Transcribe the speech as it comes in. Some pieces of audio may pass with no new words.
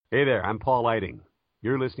Hey there, I'm Paul Lighting.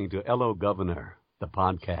 You're listening to Hello Governor, the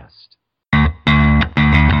podcast.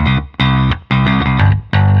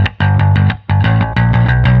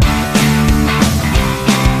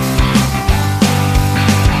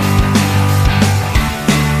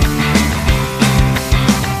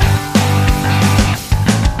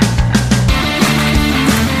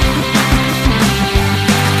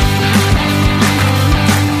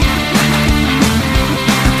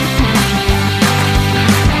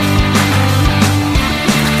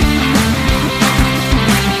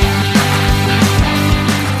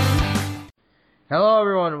 Hello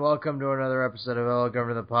everyone, welcome to another episode of Hello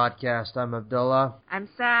Governor the Podcast. I'm Abdullah. I'm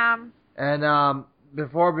Sam. And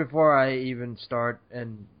before I even start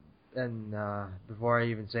and before I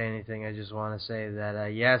even say anything, I just want to say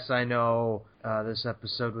that yes, I know this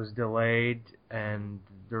episode was delayed, and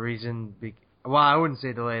the reason well, I wouldn't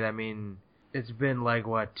say delayed. I mean, it's been like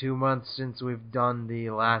 2 months since we've done the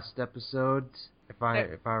last episode. If I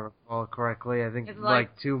recall correctly, I think It's like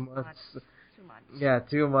 2 months. 2 months. Yeah,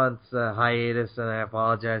 2 months hiatus, and I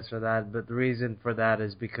apologize for that. But the reason for that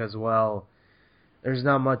is because, well, there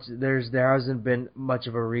hasn't been much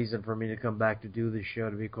of a reason for me to come back to do this show,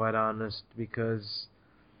 to be quite honest, because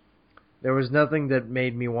there was nothing that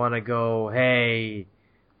made me want to go, hey,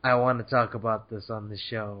 I want to talk about this on the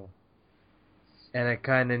show. And I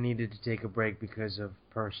kind of needed to take a break because of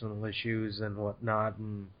personal issues and whatnot,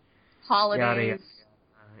 and Holidays. yada, yada.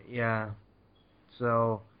 Yeah.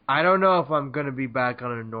 So I don't know if I'm going to be back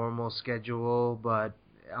on a normal schedule, but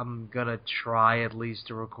I'm going to try at least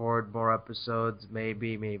to record more episodes.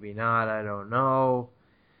 Maybe, maybe not. I don't know.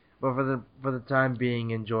 But for the time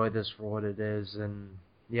being, enjoy this for what it is. And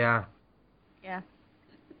yeah. Yeah.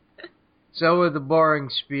 So with the boring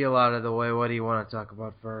spiel out of the way, what do you want to talk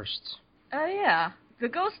about first? Oh, yeah. The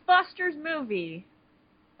Ghostbusters movie.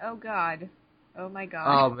 Oh, God. Oh, my God.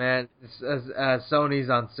 Oh, man. Sony's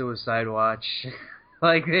on suicide watch.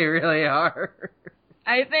 Like, they really are.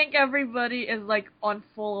 I think everybody is, on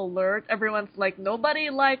full alert. Everyone's like, nobody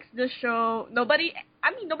likes the show. Nobody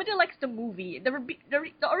likes the movie. The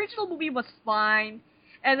original movie was fine.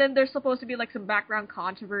 And then there's supposed to be, some background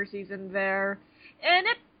controversies in there. And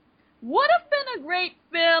it would have been a great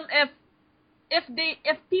film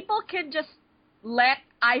if people can just let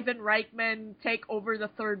Ivan Reitman take over the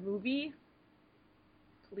third movie.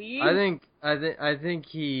 Please? I think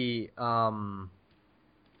he,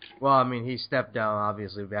 well, I mean, he stepped down,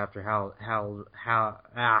 obviously, after I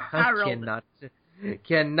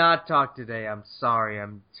cannot talk today. I'm sorry.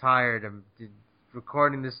 I'm tired. I'm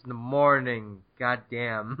recording this in the morning. God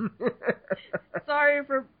damn. Sorry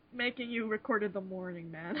for making you record in the morning,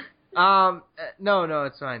 man. No,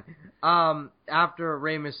 it's fine. After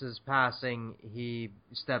Ramus's passing, he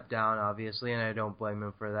stepped down, obviously, and I don't blame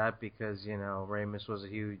him for that because, Ramus was a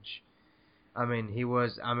huge... Ramus,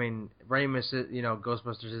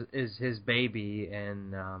 Ghostbusters is his baby,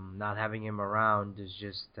 and not having him around is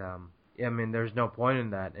just, there's no point in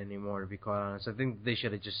that anymore, to be quite honest. I think they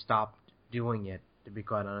should have just stopped doing it, to be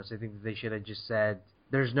quite honest. I think they should have just said,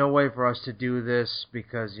 there's no way for us to do this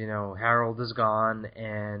because, Harold is gone,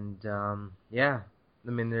 and,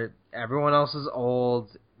 everyone else is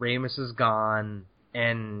old, Ramus is gone,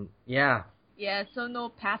 and, yeah. Yeah, so no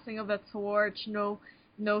passing of a torch, no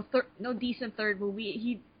decent third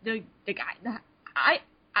movie. Reitman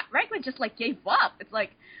just gave up. It's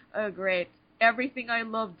like, oh great, everything I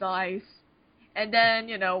love dies. And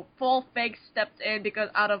then, Paul Feig stepped in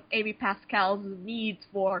because out of Amy Pascal's needs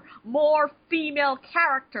for more female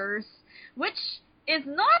characters, which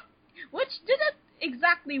didn't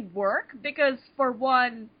exactly work because all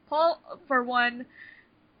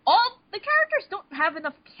the characters don't have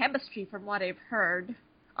enough chemistry from what I've heard.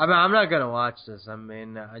 I'm not gonna watch this.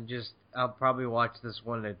 I'll probably watch this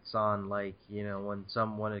when it's on, when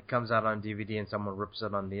it comes out on DVD and someone rips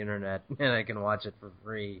it on the internet, and I can watch it for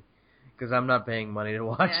free. Because I'm not paying money to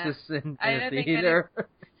watch this in the theater.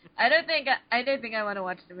 I don't think I want to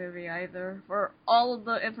watch the movie either. For all of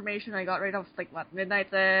the information I got right off,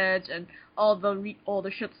 Midnight's Edge and all the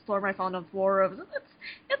shitstorm I found on forums,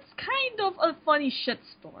 it's kind of a funny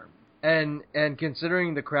shitstorm. And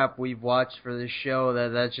considering the crap we've watched for this show,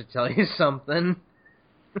 that should tell you something.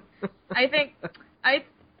 I think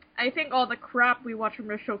all the crap we watch from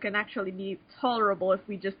the show can actually be tolerable if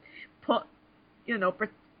we just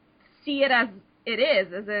see it as it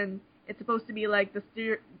is, as in it's supposed to be like the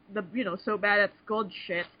so bad it's good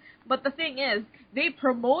shit. But the thing is, they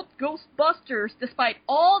promote Ghostbusters despite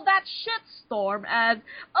all that shitstorm as,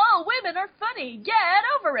 oh, women are funny, get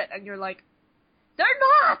over it, and you're like, they're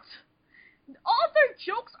not. All their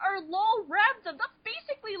jokes are low random. That's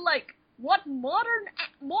basically like what modern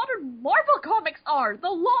Marvel comics are. The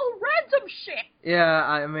low random shit. Yeah,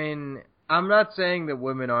 I mean, I'm not saying that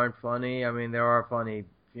women aren't funny. I mean, there are funny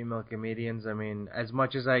female comedians. I mean, as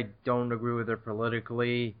much as I don't agree with her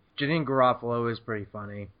politically, Janine Garofalo is pretty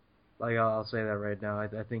funny. Like, I'll say that right now. I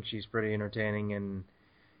think she's pretty entertaining, and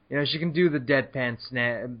she can do the deadpan,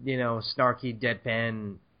 snarky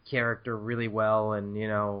deadpan character really well, and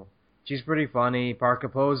she's pretty funny. Parker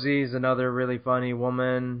Posey's another really funny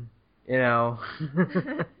woman. Yeah,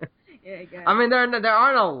 I mean, there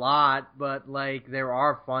aren't a lot, but like there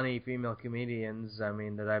are funny female comedians. I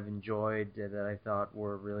mean, that I've enjoyed, that I thought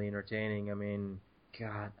were really entertaining. I mean,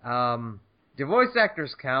 God, do voice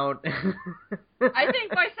actors count? I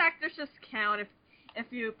think voice actors just count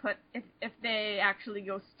if they actually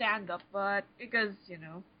go stand up, but because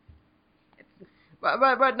it's.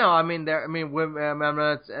 But no, I mean women.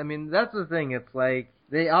 I mean that's the thing. It's like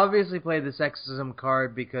they obviously play the sexism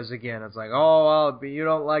card because again, it's like, oh well, you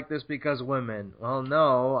don't like this because women. Well,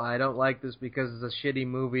 no, I don't like this because it's a shitty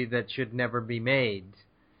movie that should never be made.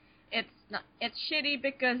 It's shitty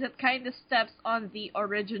because it kind of steps on the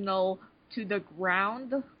original to the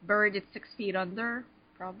ground, buried it 6 feet under,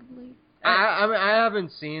 probably. I mean, I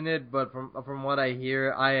haven't seen it, but from what I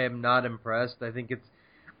hear, I am not impressed. I think it's.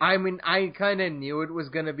 I mean, I kind of knew it was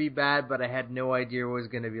going to be bad, but I had no idea it was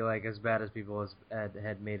going to be like as bad as people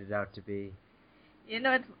had made it out to be.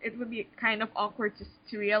 It would be kind of awkward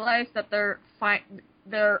to realize that their what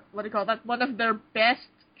do you call that? One of their best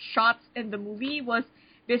shots in the movie was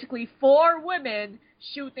basically 4 women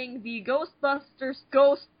shooting the Ghostbusters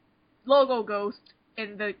logo ghost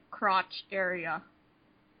in the crotch area.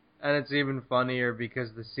 And it's even funnier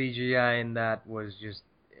because the CGI in that was just...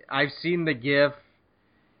 I've seen the GIF,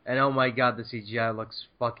 and oh my god, the CGI looks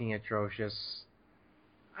fucking atrocious.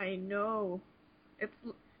 I know.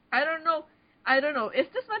 I don't know. Is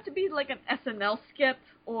this meant to be like an SNL skit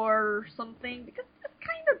or something? Because it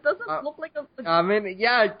kind of doesn't look like a... I mean,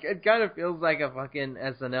 yeah, it kind of feels like a fucking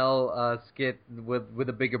SNL skit with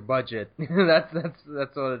a bigger budget. that's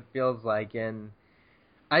what it feels like. And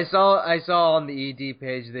I saw on the ED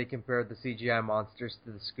page they compared the CGI monsters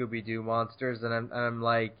to the Scooby-Doo monsters, and I'm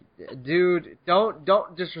like, dude,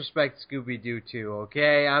 don't disrespect Scooby-Doo too,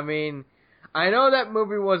 okay? I mean, I know that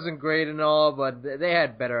movie wasn't great and all, but they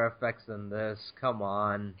had better effects than this. Come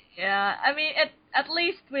on. Yeah, I mean, at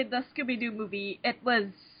least with the Scooby-Doo movie, it was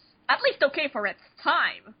at least okay for its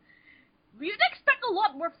time. You'd expect a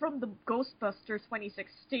lot more from the Ghostbusters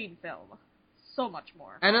 2016 film. So much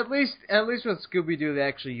more. And at least with Scooby-Doo, they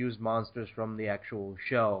actually used monsters from the actual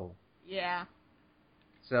show. Yeah.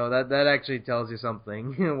 So that actually tells you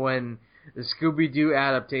something when the Scooby-Doo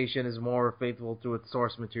adaptation is more faithful to its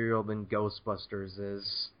source material than Ghostbusters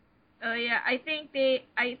is. Oh yeah, I've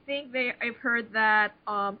heard that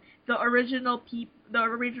the original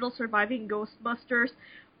surviving Ghostbusters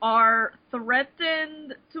are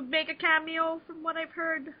threatened to make a cameo, from what I've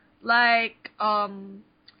heard. Like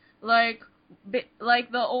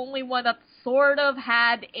the only one that sort of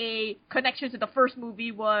had a connection to the first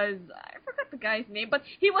movie was, I forgot the guy's name, but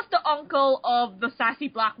he was the uncle of the sassy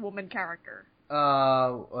black woman character.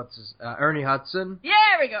 What's his, Ernie Hudson? Yeah,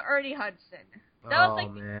 there we go, Ernie Hudson. That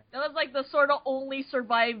was like the sort of only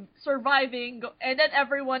surviving, and then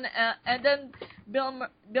everyone, and then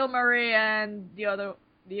Bill Murray and the other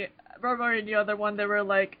one, they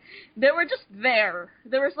were just there.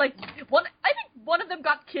 There was like I think one of them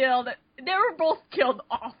got killed. They were both killed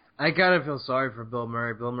off. I kind of feel sorry for Bill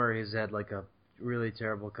Murray. Bill Murray has had like a really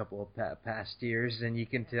terrible couple of past years, and you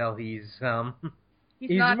can tell he's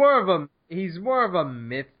more of a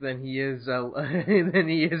myth than he is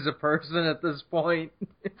a person at this point.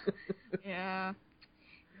 Yeah.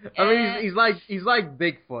 I mean, he's like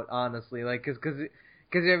Bigfoot, honestly. Like,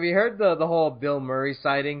 because have you heard the whole Bill Murray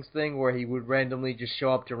sightings thing where he would randomly just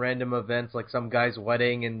show up to random events like some guy's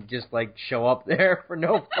wedding and just like show up there for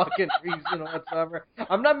no fucking reason whatsoever?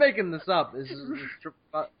 I'm not making this up. This is true.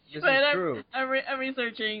 I'm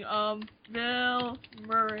researching Bill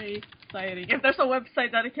Murray sighting. If there's a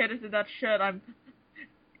website dedicated to that shit, I'm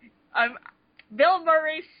Bill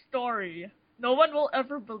Murray's story. No one will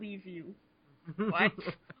ever believe you. What?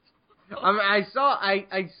 I mean, I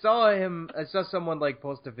saw someone like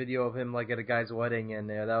post a video of him like at a guy's wedding, and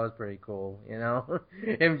that was pretty cool,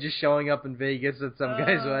 him just showing up in Vegas at some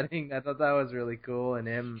guy's wedding. I thought that was really cool, and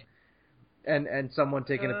him, and someone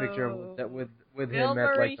taking a picture with Bill him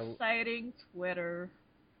Murray at like citing Twitter.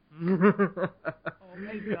 Oh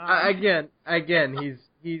my god! Again,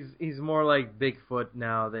 he's more like Bigfoot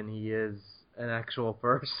now than he is an actual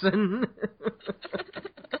person.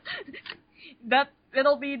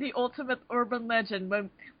 it'll be the ultimate urban legend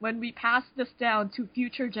when we pass this down to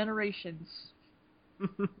future generations.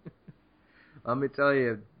 Let me tell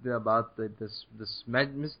you about this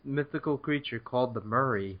mythical creature called the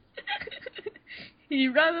Murray. He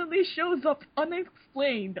randomly shows up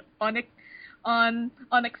unexplained,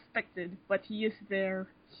 unexpected, but he is there.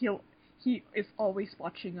 He is always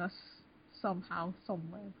watching us somehow,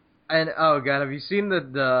 somewhere. And oh god, have you seen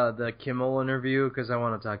the Kimmel interview? Because I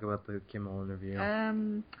want to talk about the Kimmel interview.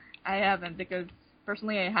 I haven't, because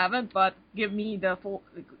personally I haven't. But give me the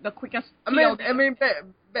quickest.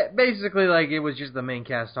 Basically, like, it was just the main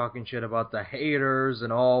cast talking shit about the haters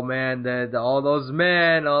and all those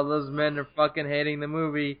men are fucking hating the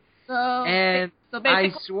movie. I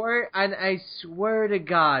swear to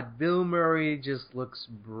God, Bill Murray just looks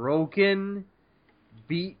broken,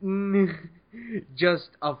 beaten,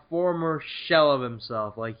 just a former shell of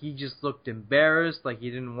himself. Like, he just looked embarrassed, like he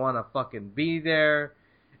didn't want to fucking be there.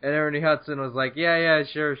 And Ernie Hudson was like, yeah,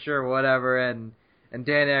 sure, whatever. And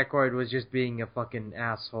Dan Aykroyd was just being a fucking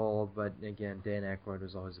asshole. But again, Dan Aykroyd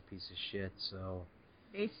was always a piece of shit. So,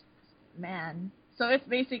 man. So it's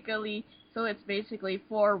basically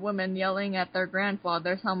four women yelling at their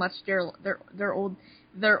grandfathers how much their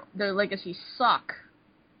legacy suck.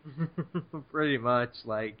 Pretty much,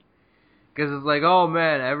 like, because it's like, oh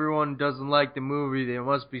man, everyone doesn't like the movie, they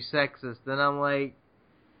must be sexist. And I'm like,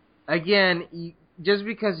 again, just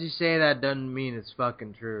because you say that doesn't mean it's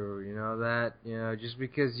fucking true, you know that? You know, just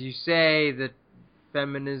because you say that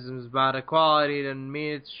feminism is about equality doesn't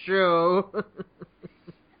mean it's true.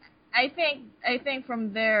 I think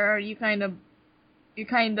from there you kind of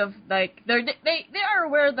like they are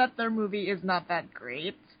aware that their movie is not that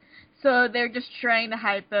great, so they're just trying to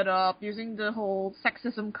hype it up using the whole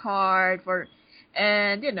sexism card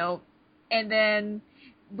and then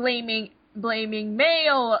blaming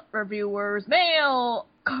male reviewers, male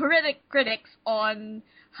critics on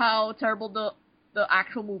how terrible the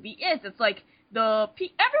actual movie is. It's like everyone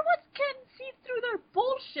can see through their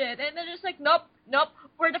bullshit, and they're just like, nope,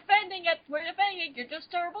 we're defending it, you're just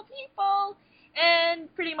terrible people. And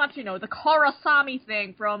pretty much, the Korrasami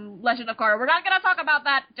thing from Legend of Korra. We're not gonna talk about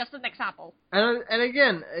that, just an example. And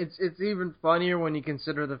again, it's even funnier when you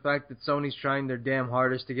consider the fact that Sony's trying their damn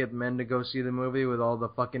hardest to get men to go see the movie with all the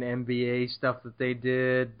fucking NBA stuff that they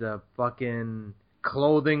did, the fucking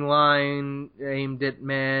clothing line aimed at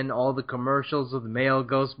men, all the commercials with male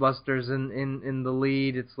Ghostbusters in the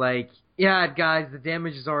lead. It's like, yeah, guys, the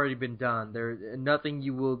damage has already been done. Nothing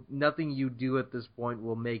you do at this point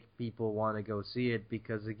will make people want to go see it,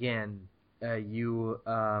 because again, you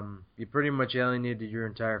pretty much alienated your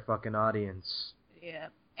entire fucking audience. Yeah.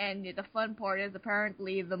 And the fun part is,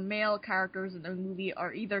 apparently the male characters in the movie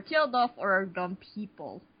are either killed off or are dumb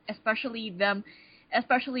people. Especially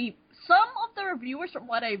some of the reviewers, from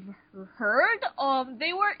what I've heard,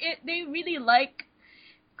 they really like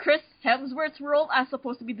Chris Hemsworth's role as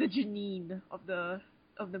supposed to be the Janine of the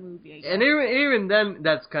movie, I guess. And even then,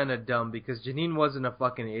 that's kind of dumb, because Janine wasn't a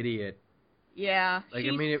fucking idiot. Yeah. Like,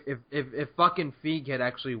 I mean, if fucking Feig had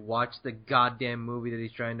actually watched the goddamn movie that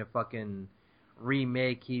he's trying to fucking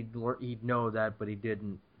remake, he'd know that, but he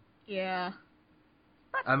didn't. Yeah.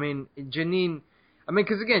 I mean, Janine...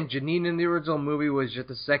 because again, Janine in the original movie was just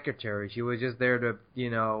a secretary. She was just there to,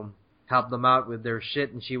 help them out with their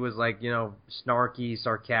shit, and she was like, snarky,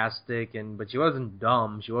 sarcastic, but she wasn't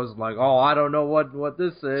dumb. She wasn't like, oh, I don't know what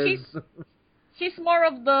this is. She's more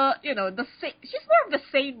of the, she's more of the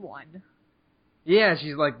sane one. Yeah,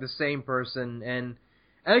 she's like the same person, and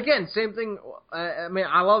again, same thing.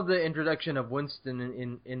 I love the introduction of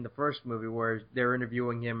Winston in the first movie, where they're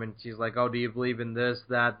interviewing him, and she's like, "Oh, do you believe in this,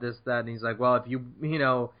 that?" And he's like, "Well, if you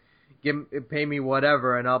pay me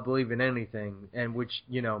whatever, and I'll believe in anything." And which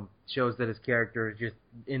shows that his character is just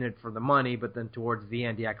in it for the money. But then towards the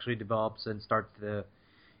end, he actually develops and starts to,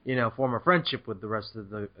 form a friendship with the rest of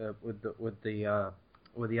with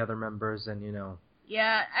the other members, and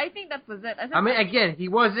Yeah, I think that was it. Again, he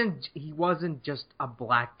wasn't just a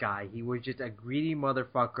black guy. He was just a greedy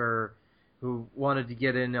motherfucker who wanted to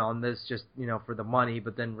get in on this just, for the money,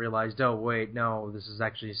 but then realized, oh, wait, no, this is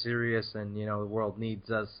actually serious, and, the world needs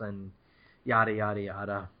us, and yada, yada,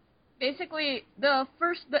 yada. Basically, the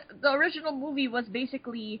original movie was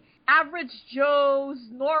basically average Joes,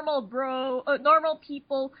 normal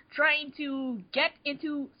people trying to get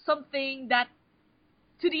into something that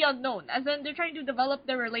to the unknown, as in they're trying to develop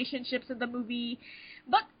their relationships in the movie,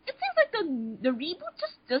 but it seems like the reboot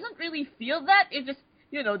just doesn't really feel that. It just,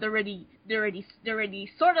 they're already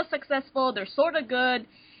sort of successful, they're sort of good,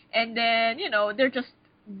 and then they're just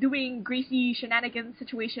doing greasy shenanigans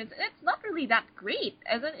situations, and it's not really that great.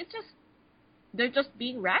 As in, it's just they're just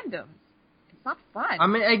being random. It's not fun. I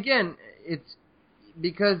mean, again, it's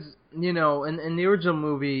because, you know, in the original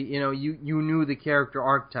movie, you know, you knew the character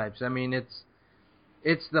archetypes. I mean, it's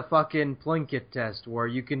the fucking Plinkett test where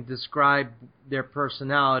you can describe their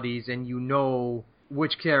personalities and you know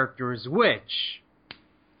which character is which.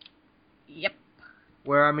 Yep.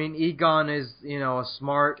 Where, I mean, Egon is, you know, a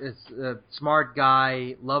smart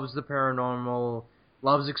guy, loves the paranormal,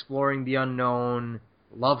 loves exploring the unknown,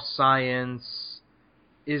 loves science,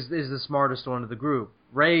 is the smartest one of the group.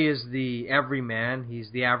 Ray is the everyman. He's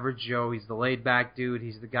the average Joe. He's the laid-back dude.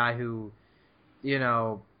 He's the guy who, you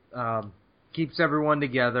know, keeps everyone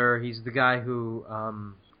together. He's the guy who,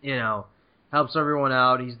 you know, helps everyone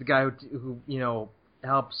out. He's the guy who you know,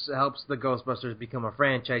 helps the Ghostbusters become a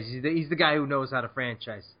franchise. He's the guy who knows how to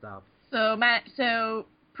franchise stuff. So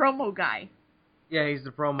promo guy. Yeah, he's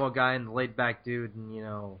the promo guy and the laid-back dude, and, you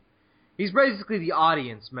know, he's basically the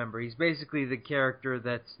audience member. He's basically the character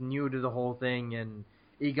that's new to the whole thing, and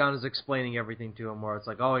Egon is explaining everything to him, where it's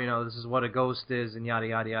like, oh, you know, this is what a ghost is, and yada,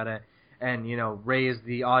 yada, yada. And, you know, Ray is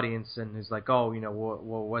the audience, and he's like, oh, you know,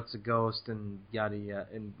 well, what's a ghost, and yada, yada,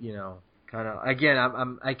 and, you know, kind of, again,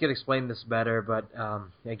 I could explain this better, but,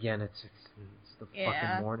 again, it's the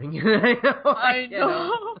fucking morning. I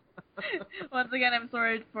know. Once again, I'm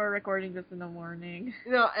sorry for recording this in the morning.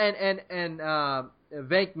 You know, and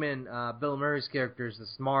Venkman, Bill Murray's character is the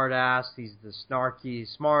smart ass. He's the snarky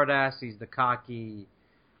smart ass. He's the cocky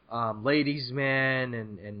ladies man,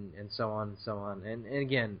 and so on and so on. And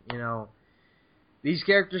again, you know, these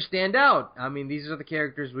characters stand out. I mean, these are the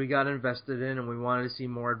characters we got invested in, and we wanted to see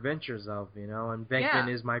more adventures of. You know, and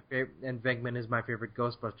Venkman is my favorite. And Venkman is my favorite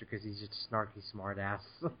Ghostbuster because he's just a snarky smart ass.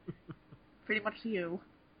 Pretty much you.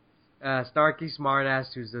 Snarky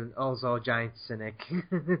smartass who's also a giant cynic.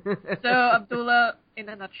 So, Abdullah, in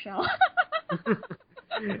a nutshell.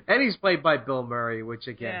 And he's played by Bill Murray, which,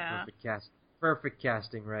 again, perfect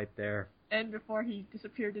casting right there. And before he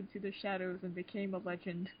disappeared into the shadows and became a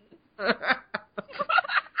legend.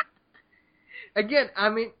 Again, I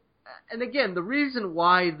mean, and again, the reason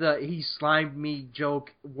why the he slimed me joke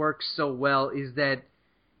works so well is that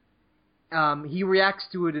he reacts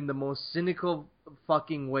to it in the most cynical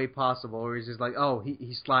fucking way possible, where he's just like, oh,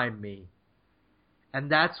 he slimed me. And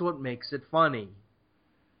that's what makes it funny.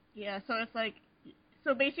 Yeah, so it's like,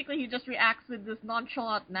 so basically he just reacts with this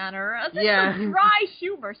nonchalant manner, as if dry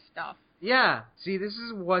humor stuff. Yeah, see, this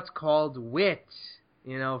is what's called wit.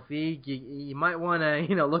 You know, Feig, you might want to,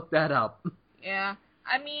 you know, look that up. Yeah,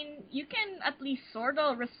 I mean, you can at least sort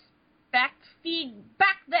of respect Feig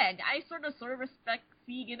back then. I sort of respect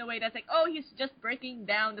Feig in a way that's like, oh, he's just breaking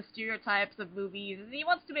down the stereotypes of movies, and he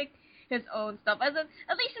wants to make his own stuff. As in,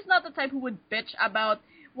 at least he's not the type who would bitch about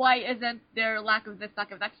why isn't there lack of this,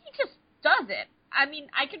 lack of that. He just does it. I mean,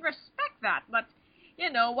 I can respect that, but,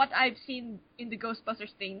 you know, what I've seen in the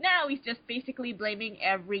Ghostbusters thing now, he's just basically blaming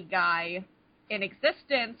every guy in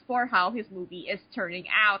existence for how his movie is turning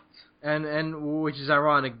out. And which is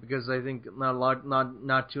ironic, because I think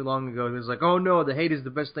not too long ago, he was like, oh no, the hate is the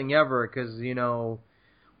best thing ever, because, you know,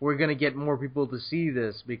 we're going to get more people to see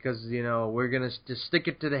this, because, you know, we're going to just stick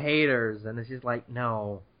it to the haters. And it's just like,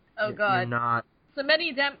 no. Oh, God. You're not. So many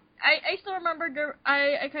of them, I still remember,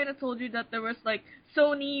 I kind of told you that there was, like,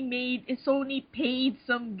 Sony paid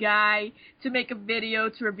some guy to make a video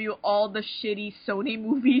to review all the shitty Sony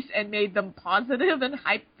movies and made them positive and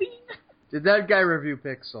hyping. Did that guy review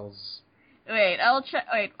Pixels? Wait, I'll check.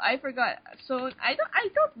 Wait, I forgot. So I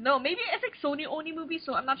don't know. Maybe it's like Sony only movie,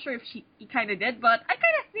 so I'm not sure if he kind of did, but I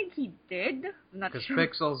kind of think he did. I'm not sure.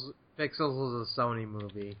 Because Pixels was a Sony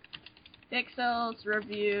movie. Pixels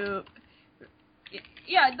review.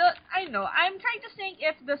 Yeah, I know. I'm trying to think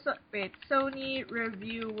if Sony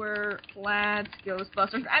reviewer plans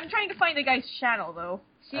Ghostbusters. I'm trying to find the guy's channel though.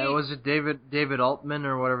 Was it David Altman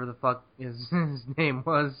or whatever the fuck his name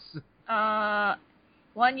was?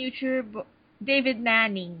 One YouTube, David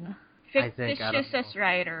Manning, fictitious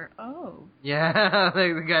writer. Oh. Yeah,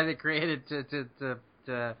 the guy that created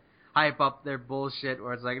to hype up their bullshit,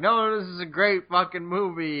 where it's like, no, this is a great fucking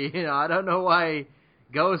movie. You know, I don't know why.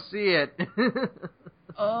 Go see it.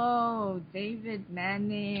 Oh, David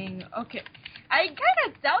Manning. Okay, I kind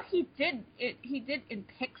of doubt he did it. He did in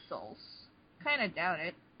Pixels. Kind of doubt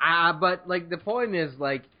it. But like the point is,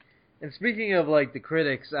 like, and speaking of like the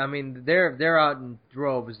critics, I mean, they're out in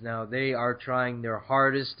droves now. They are trying their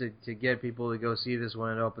hardest to get people to go see this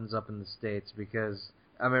when it opens up in the States, because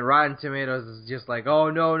I mean, Rotten Tomatoes is just like, oh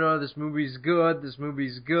no, this movie's good. This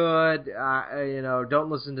movie's good. You know, don't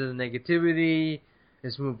listen to the negativity.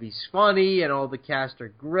 This movie's funny, and all the cast are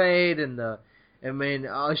great, and the I mean,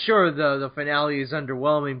 sure, the finale is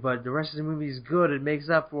underwhelming, but the rest of the movie is good. It makes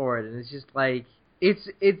up for it, and it's just like it's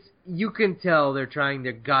you can tell they're trying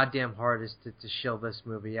their goddamn hardest to shill this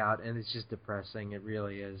movie out, and it's just depressing. It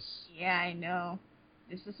really is. Yeah, I know.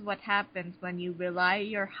 This is what happens when you rely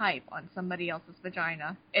your hype on somebody else's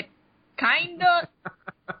vagina. It kinda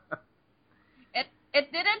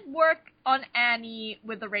it didn't work on Annie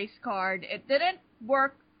with the race card. It didn't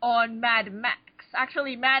work on Mad Max.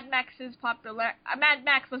 Actually, Mad Max is popular. Mad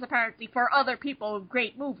Max was apparently, for other people, a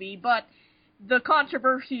great movie, but the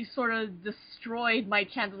controversy sort of destroyed my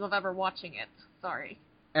chances of ever watching it. Sorry.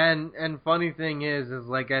 And funny thing is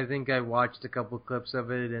like I think I watched a couple clips of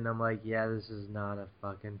it, and I'm like, yeah, this is not a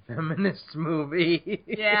fucking feminist movie.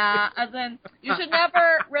 Yeah, as in, you should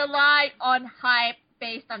never rely on hype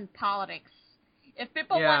based on politics. If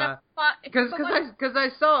people want to, because I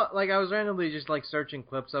saw, like, I was randomly just like searching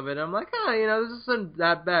clips of it, and I'm like, this isn't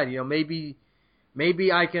that bad.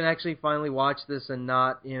 Maybe I can actually finally watch this and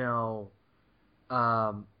not,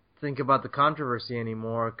 think about the controversy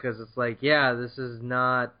anymore. Because it's like, yeah, this is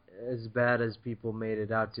not as bad as people made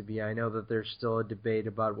it out to be. I know that there's still a debate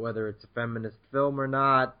about whether it's a feminist film or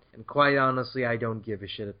not, and quite honestly, I don't give a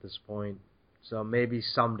shit at this point. So maybe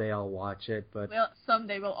someday I'll watch it, but... Well,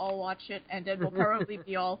 someday we'll all watch it, and then we'll probably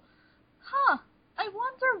be all, I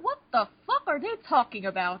wonder what the fuck are they talking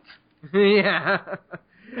about? Yeah.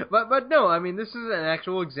 But no, I mean, this is an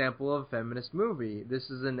actual example of a feminist movie.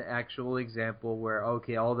 This is an actual example where,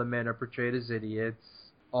 okay, all the men are portrayed as idiots.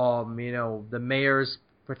 The mayor's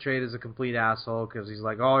portrayed as a complete asshole, because he's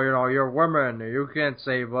like, you're a woman, you can't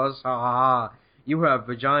save us, ha ha ha. You have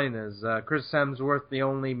vaginas. Chris Hemsworth, the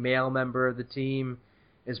only male member of the team,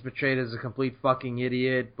 is portrayed as a complete fucking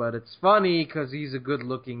idiot, but it's funny because he's a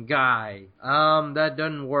good-looking guy. That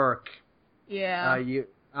doesn't work. Yeah.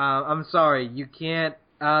 I'm sorry, you can't.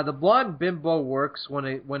 The blonde bimbo works when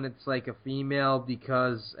it's like a female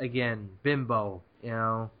because, again, bimbo,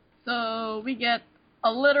 So we get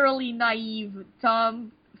a literally naive,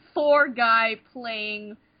 dumb Thor guy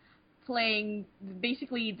playing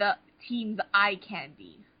basically the team's eye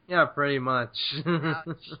candy. Yeah, pretty much.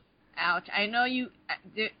 Ouch. I know you,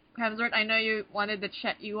 Hemsworth. I know you wanted to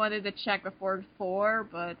check before Thor,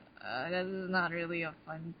 but that is not really a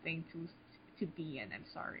fun thing to be in. I'm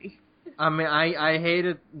sorry. I mean, I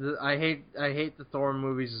hate the Thor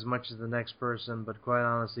movies as much as the next person, but quite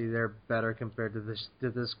honestly, they're better compared to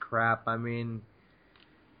this crap. I mean,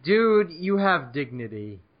 dude, you have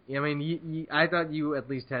dignity. I mean, I thought you at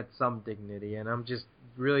least had some dignity, and I'm just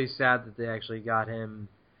really sad that they actually got him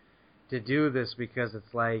to do this, because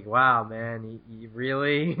it's like, wow, man, you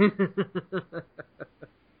really?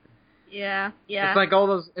 Yeah. It's like all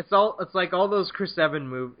those. It's like all those Chris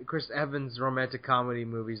Evans romantic comedy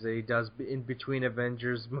movies that he does in between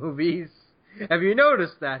Avengers movies. Have you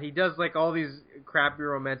noticed that he does like all these crappy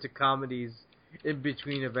romantic comedies in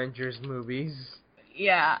between Avengers movies?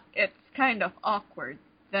 Yeah, it's kind of awkward.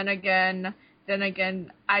 Then again,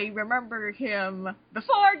 I remember him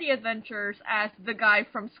before the Avengers as the guy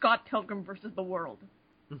from Scott Pilgrim vs. the World.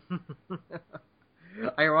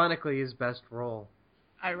 Ironically, his best role.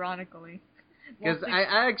 Ironically, because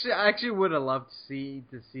I actually would have loved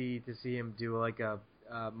to see him do like a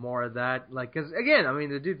more of that. Like, because again, I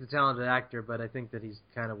mean, the dude's a talented actor, but I think that he's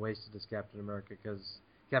kind of wasted as Captain America, because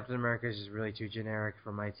Captain America is just really too generic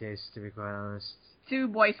for my taste, to be quite honest. Too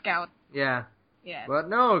Boy Scout. Yeah. Yeah. But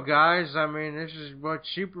no, guys, I mean, this is what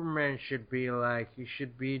Superman should be like. He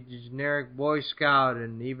should be the generic Boy Scout,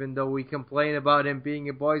 and even though we complain about him being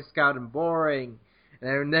a Boy Scout and boring,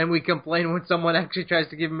 and then we complain when someone actually tries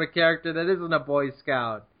to give him a character that isn't a Boy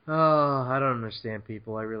Scout. Oh, I don't understand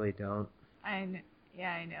people. I really don't. I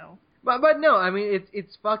know. But no, I mean,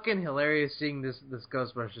 it's fucking hilarious seeing this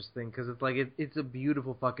Ghostbusters thing, because it's like it's a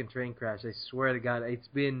beautiful fucking train crash. I swear to God, it's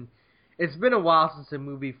been a while since a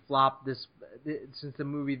movie flopped since the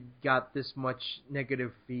movie got this much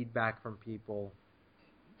negative feedback from people.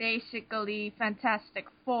 Basically, Fantastic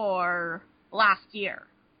Four last year.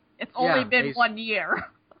 It's only been 1 year.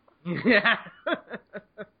 Yeah.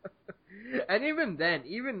 And even then,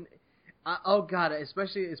 oh God,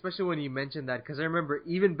 especially when you mentioned that, because I remember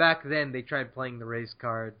even back then they tried playing the race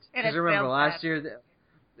cards. Because remember last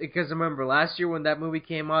year when that movie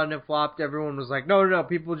came out and it flopped, everyone was like, no,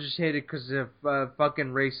 people just hate it because of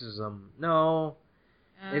fucking racism. No,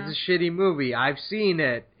 it's a shitty movie. I've seen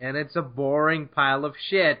it, and it's a boring pile of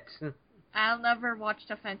shit. I'll never watch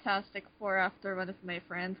the Fantastic Four after one of my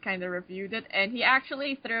friends kind of reviewed it, and he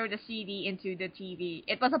actually threw the CD into the TV.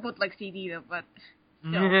 It was a bootleg CD though, but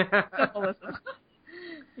still, symbolism.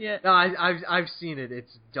 Yeah. No, I've seen it.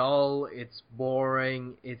 It's dull. It's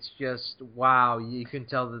boring. It's just wow. You can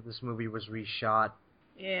tell that this movie was reshot.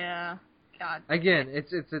 Yeah. God. Again,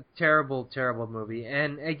 it's a terrible, terrible movie.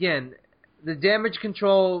 And again, the damage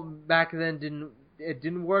control back then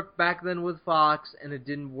didn't work back then with Fox, and it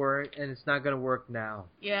didn't work, and it's not gonna work now.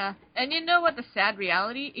 Yeah. And you know what the sad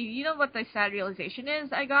reality? You know what the sad realization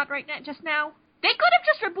is I got right now, just now? They could have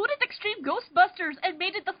just rebooted Extreme Ghostbusters and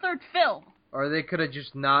made it the third film. Or they could have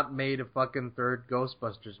just not made a fucking third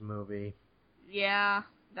Ghostbusters movie. Yeah,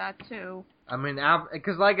 that too. I mean,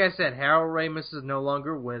 because like I said, Harold Ramis is no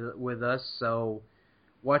longer with us, so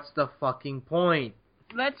what's the fucking point?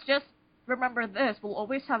 Let's just remember this. We'll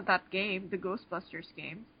always have that game, the Ghostbusters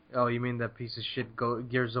game. Oh, you mean that piece of shit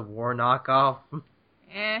Gears of War knockoff?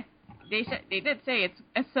 They did say it's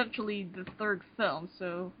essentially the third film,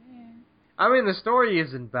 so... I mean, the story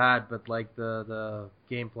isn't bad, but like the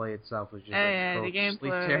gameplay itself was just the atrociously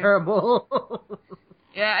gameplay. terrible.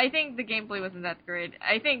 Yeah, I think the gameplay wasn't that great.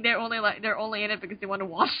 I think they're only in it because they want to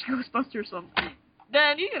watch Ghostbusters film.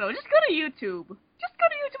 Then just go to YouTube. Just go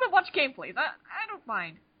to YouTube and watch gameplays. I don't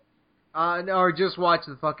mind. No, or just watch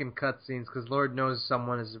the fucking cutscenes, because Lord knows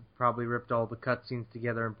someone has probably ripped all the cutscenes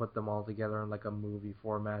together and put them all together in like a movie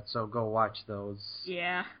format. So go watch those.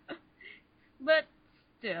 Yeah, but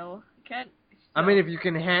still, can't. I mean, if you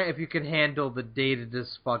can handle the dated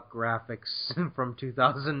as fuck graphics from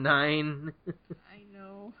 2009. I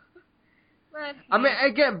know. But I mean,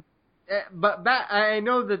 again, but I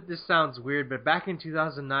know that this sounds weird, but back in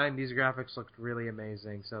 2009, these graphics looked really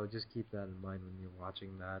amazing. So just keep that in mind when you're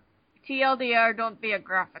watching that. TLDR, don't be a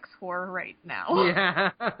graphics whore right now. Yeah.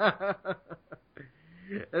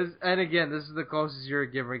 And again, this is the closest you're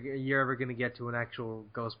ever going to get to an actual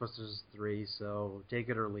Ghostbusters 3, so take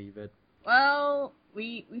it or leave it. Well,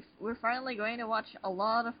 we're finally going to watch a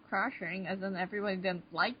lot of crashing, as in everybody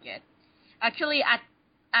didn't like it. Actually,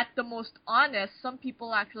 at the most honest, some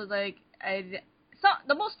people actually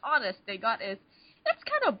the most honest they got is, it's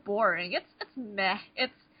kind of boring. It's meh. This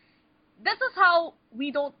is how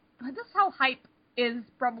hype is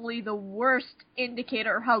probably the worst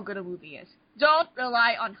indicator of how good a movie is. Don't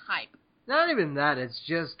rely on hype. Not even that. It's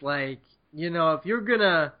just like, if you're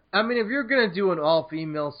gonna do an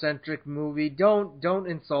all-female centric movie, don't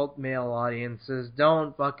insult male audiences.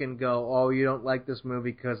 Don't fucking go, oh, you don't like this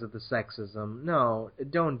movie because of the sexism. No,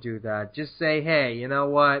 don't do that. Just say, hey, you know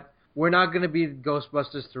what? We're not gonna be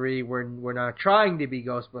Ghostbusters 3. We're not trying to be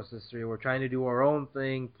Ghostbusters 3. We're trying to do our own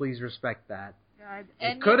thing. Please respect that. God.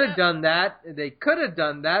 They could have done that. They could have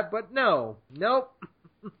done that, but no. Nope.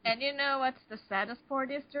 And you know what's the saddest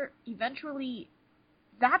part is, eventually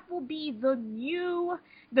that will be the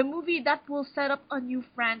movie that will set up a new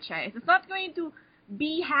franchise. It's not going to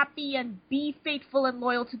be happy and be faithful and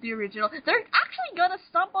loyal to the original. They're actually gonna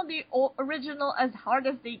stomp on the original as hard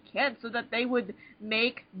as they can so that they would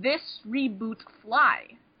make this reboot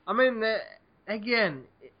fly. I mean,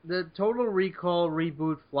 the Total Recall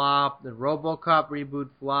reboot flopped, the RoboCop reboot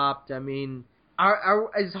flopped. I mean,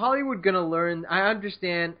 is Hollywood gonna learn? I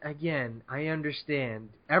understand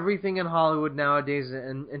everything in Hollywood nowadays,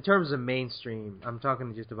 in terms of mainstream. I'm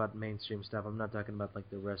talking just about mainstream stuff. I'm not talking about like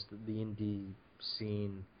the rest of the indie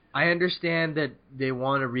scene. I understand that they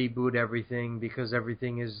want to reboot everything because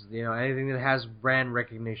everything is, anything that has brand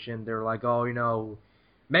recognition, they're like, oh,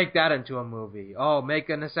 make that into a movie. Oh, make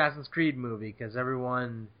an Assassin's Creed movie because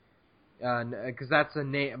everyone, because that's a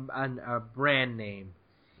name, a brand name.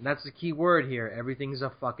 And that's the key word here. Everything's a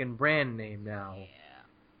fucking brand name now. Yeah.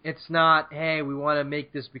 It's not, hey, we want to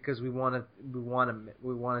make this because we want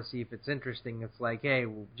to see if it's interesting. It's like, hey,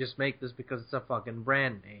 we'll just make this because it's a fucking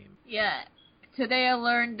brand name. Yeah. Today I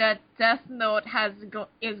learned that Death Note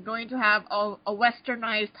is going to have a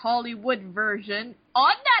westernized Hollywood version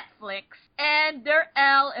on Netflix, and their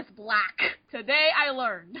L is black. Today I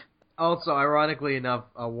learned. Also, ironically enough,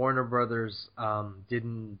 Warner Brothers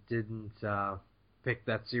didn't pick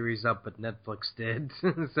that series up, but Netflix did.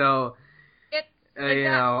 So, it's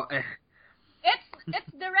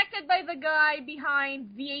directed by the guy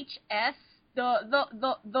behind VHS.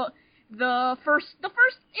 The first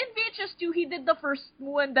in VHS 2, he did the first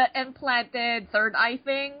one, the implanted third eye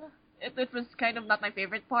thing. It was kind of not my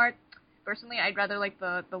favorite part. Personally, I'd rather like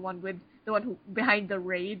the one who behind the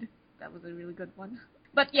raid. That was a really good one.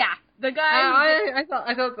 But yeah, the guy. I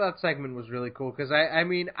thought that segment was really cool because I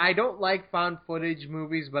mean I don't like found footage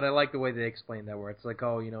movies, but I like the way they explain that, where it's like,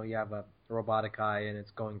 oh, you have a robotic eye and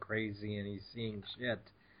it's going crazy and he's seeing shit.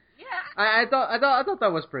 Yeah. I thought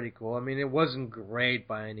that was pretty cool. I mean, it wasn't great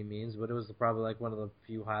by any means, but it was probably like one of the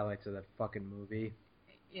few highlights of that fucking movie.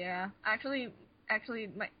 Yeah, actually,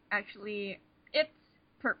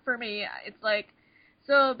 for me, it's like,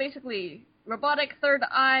 so basically, robotic third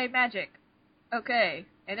eye magic. Okay,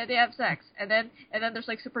 and then they have sex, and then there's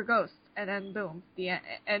like super ghosts, and then boom,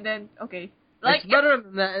 and then okay. Like, it's better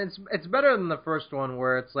than that. It's better than the first one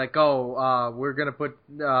where it's like, oh, we're gonna put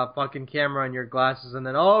fucking camera on your glasses, and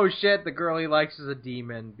then oh shit, the girl he likes is a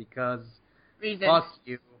demon because reasons. fuck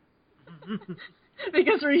you.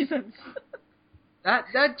 Because reasons.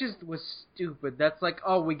 That just was stupid. That's like,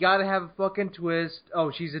 oh, we gotta have a fucking twist.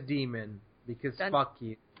 Oh, she's a demon because fuck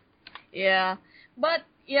you. Yeah,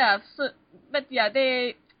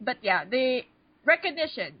 they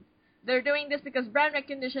recognition. They're doing this because brand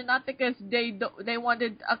recognition, not because they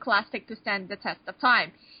wanted a classic to stand the test of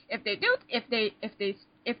time. If they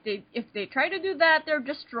try to do that, they're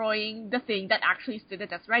destroying the thing that actually stood the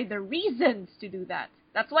test, right? The reasons to do that.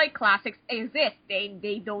 That's why classics exist.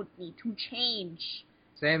 They don't need to change.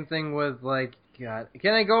 Same thing with like, God,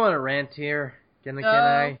 can I go on a rant here? Can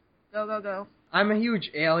I? Go. I'm a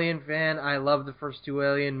huge Alien fan. I love the first two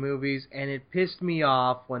Alien movies, and it pissed me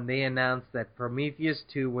off when they announced that Prometheus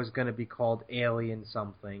 2 was going to be called Alien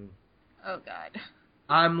something. Oh, God.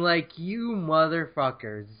 I'm like, you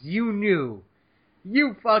motherfuckers, you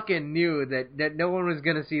fucking knew that no one was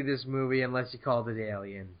going to see this movie unless you called it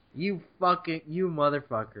Alien. You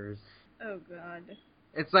motherfuckers. Oh, God.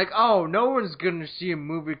 It's like, oh, no one's going to see a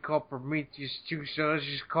movie called Prometheus 2, so let's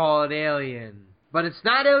just call it Alien. But it's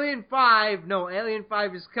not Alien 5. No, Alien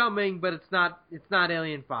 5 is coming, but it's not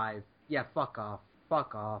Alien 5. Yeah, fuck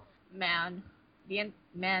off. Man,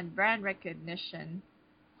 brand recognition.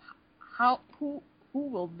 Who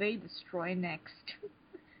will they destroy next?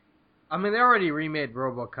 I mean, they already remade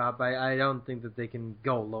RoboCop. I don't think that they can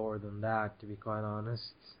go lower than that, to be quite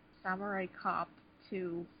honest. Samurai Cop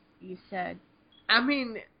 2, you said. I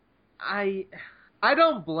mean, I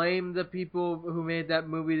don't blame the people who made that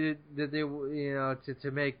movie that they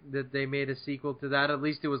they made a sequel to that. At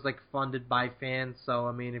least it was like funded by fans. So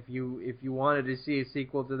I mean, if you wanted to see a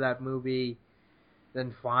sequel to that movie,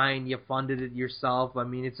 then fine, you funded it yourself. I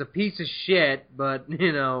mean, it's a piece of shit, but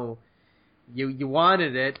you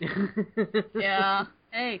wanted it. Yeah.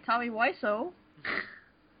 Hey, Tommy Wiseau.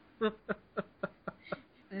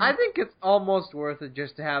 I think it's almost worth it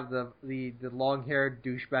just to have the long-haired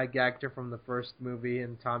douchebag actor from the first movie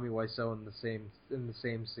and Tommy Wiseau in the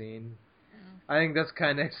same scene. Yeah. I think that's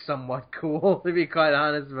kind of somewhat cool, to be quite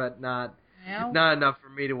honest, but not enough for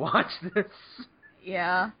me to watch this.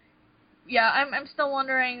 Yeah. I'm still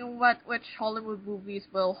wondering which Hollywood movies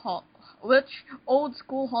which old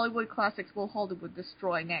school Hollywood classics will Hollywood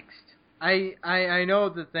destroy next. I know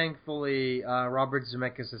that thankfully Robert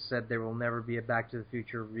Zemeckis has said there will never be a Back to the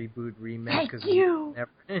Future reboot remake because he'll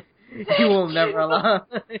never allow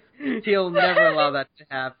that to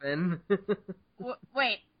happen.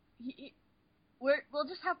 Wait, we'll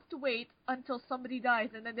just have to wait until somebody dies,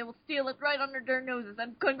 and then they will steal it right under their noses.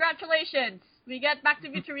 And congratulations, we get Back to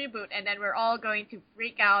the Future reboot, and then we're all going to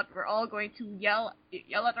freak out. We're all going to yell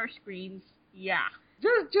at our screens. Yeah.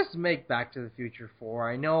 Just make Back to the Future 4.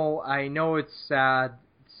 I know it's sad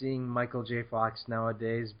seeing Michael J. Fox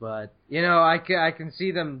nowadays, but I can see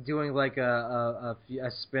them doing like a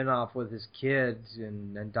spin-off with his kids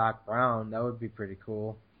and Doc Brown. That would be pretty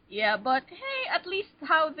cool. Yeah, but hey, at least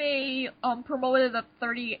how they promoted the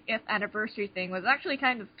 30th anniversary thing was actually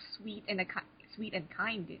kind of sweet and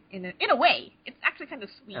kind in a way. It's actually kind of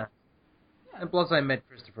sweet. Yeah. And plus, I met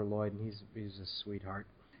Christopher Lloyd, and he's a sweetheart.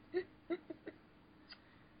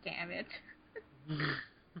 Damn it.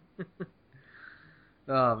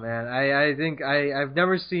 Oh man, I think I've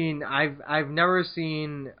never seen a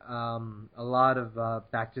lot of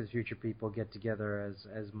Back to the Future people get together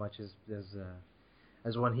as much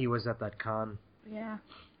as when he was at that con. Yeah.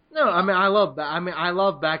 No, I mean I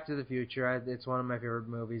love Back to the Future. It's one of my favorite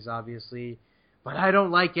movies, obviously, but I don't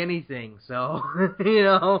like anything. So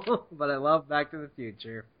but I love Back to the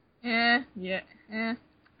Future.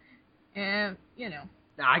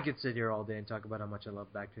 I could sit here all day and talk about how much I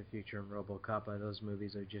love Back to the Future and RoboCop. Those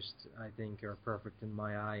movies are just, I think, are perfect in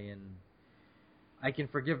my eye, and I can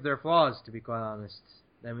forgive their flaws, to be quite honest.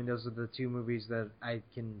 I mean, those are the two movies that I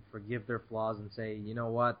can forgive their flaws and say, you know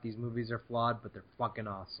what, these movies are flawed, but they're fucking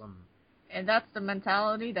awesome. And that's the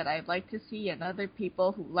mentality that I'd like to see in other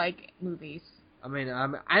people who like movies. I mean,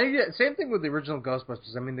 same thing with the original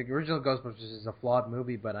Ghostbusters. I mean, the original Ghostbusters is a flawed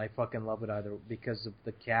movie, but I fucking love it either because of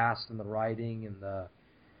the cast and the writing and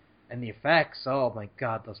the effects. Oh my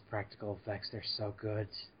god, those practical effects, they're so good.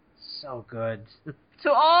 So good.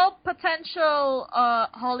 To all potential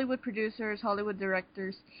Hollywood producers, Hollywood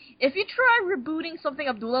directors, if you try rebooting something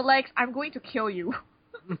Abdullah likes, I'm going to kill you.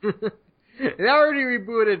 They already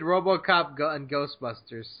rebooted RoboCop and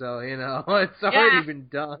Ghostbusters, so it's already been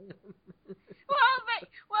done.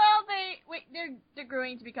 They're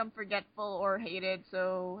growing to become forgetful or hated,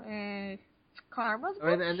 so karma's.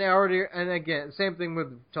 And they already, and again, same thing with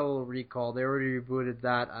Total Recall. They already rebooted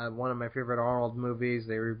that. One of my favorite Arnold movies.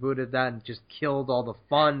 They rebooted that and just killed all the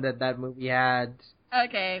fun that movie had.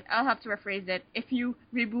 Okay, I'll have to rephrase it. If you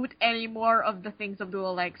reboot any more of the things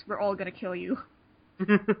Abdullah likes, we're all gonna kill you.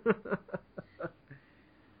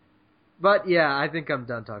 But yeah, I think I'm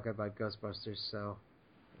done talking about Ghostbusters. So.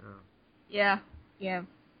 Yeah.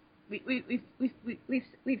 We've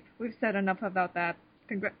said enough about that.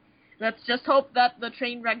 Let's just hope that the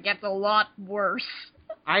train wreck gets a lot worse.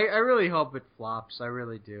 I really hope it flops. I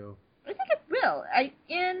really do. I think it will. I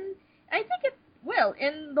think it will.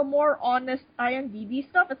 In the more honest IMDb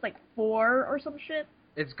stuff, it's like 4 or some shit.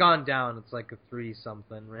 It's gone down. It's like a 3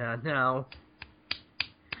 something right now.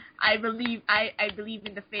 I believe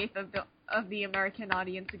in the faith of the American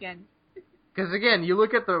audience again. Because again, you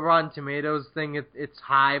look at the Rotten Tomatoes thing, it's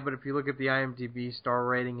high, but if you look at the IMDb star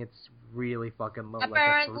rating, it's really fucking low.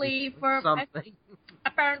 Apparently, something.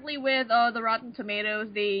 Apparently, with the Rotten Tomatoes,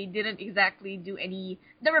 they didn't exactly do any.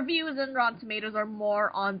 The reviews in Rotten Tomatoes are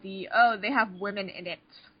more on the they have women in it.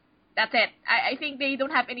 That's it. I think they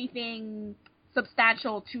don't have anything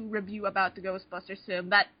substantial to review about the Ghostbusters film.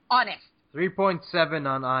 That honest. 3.7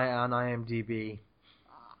 on IMDb.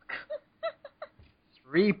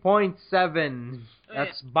 3.7.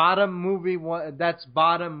 That's bottom movie. That's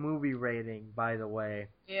bottom movie rating, by the way.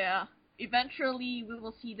 Yeah. Eventually, we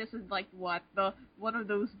will see this as like what one of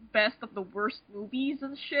those best of the worst movies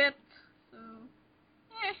and shit. So,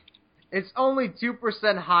 It's only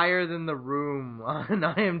 2% higher than The Room on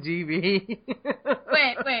IMDb.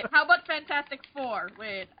 wait. How about Fantastic Four?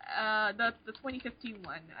 The 2015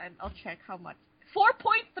 one. I'll check how much.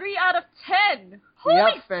 4.3 out of 10.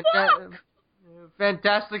 Holy fuck!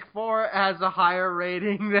 Fantastic Four has a higher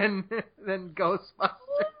rating than Ghostbusters. Oh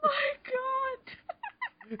my god!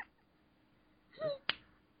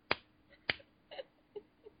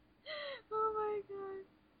 Oh my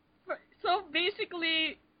god! So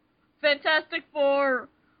basically, Fantastic Four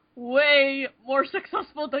way more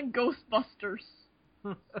successful than Ghostbusters.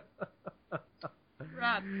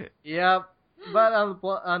 Right. Yep. But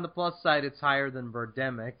on the plus side, it's higher than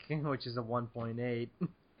Birdemic, which is a 1.8.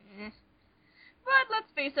 But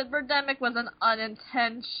let's face it, Birdemic was an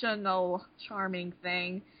unintentional charming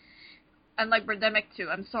thing. Unlike Birdemic 2,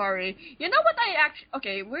 I'm sorry. You know what I actually...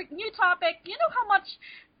 Okay, new topic. You know how much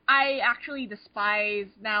I actually despise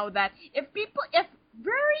now that if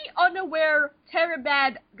very unaware,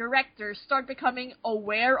 bad directors start becoming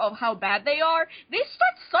aware of how bad they are, they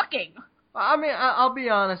start sucking. I mean, I'll be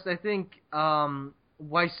honest, I think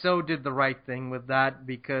Wiseau did the right thing with that,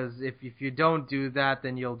 because if you don't do that,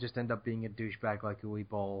 then you'll just end up being a douchebag like Uwe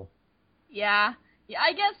Boll. Yeah,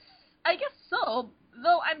 I guess so.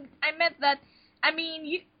 Though I meant that.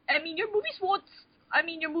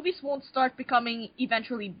 Your movies won't start becoming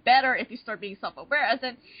eventually better if you start being self-aware. As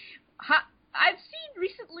in, I've seen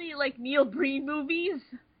recently like Neil Breen movies.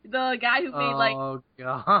 The guy who made like. Oh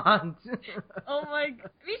God. Oh my!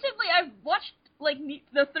 Recently, I've watched like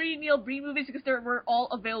the 3 Neil Breen movies because they were all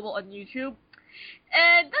available on YouTube,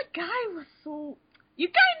 and that guy was so. You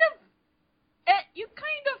kind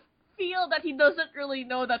of feel that he doesn't really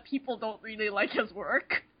know that people don't really like his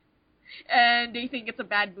work, and they think it's a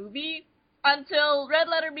bad movie until Red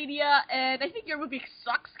Letter Media and I think Your Movie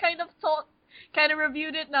Sucks kind of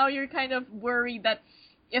reviewed it. Now you're kind of worried that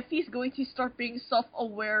if he's going to start being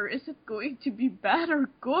self-aware, is it going to be bad or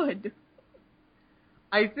good?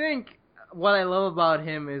 I think what I love about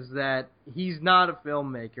him is that he's not a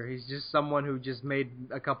filmmaker. He's just someone who just made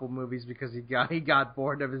a couple movies because he got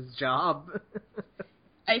bored of his job.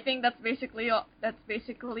 I think that's basically all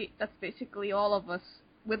of us.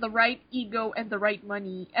 With the right ego and the right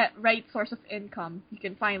money, right source of income, you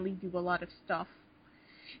can finally do a lot of stuff.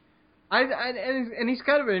 And he's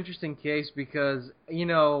kind of an interesting case because,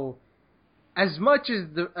 as much as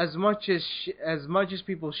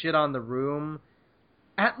people shit on The Room,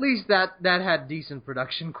 at least that had decent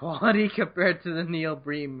production quality compared to the Neil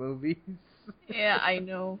Breen movies. Yeah, I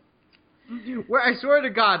know. Where I swear to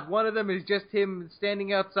God, one of them is just him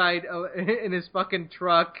standing outside in his fucking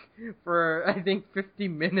truck for, I think, 50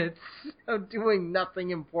 minutes of doing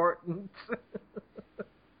nothing important.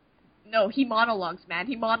 No, he monologues, man.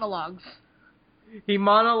 He monologues. He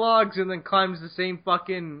monologues and then climbs the same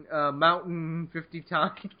fucking mountain 50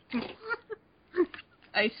 times.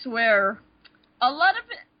 I swear. A lot of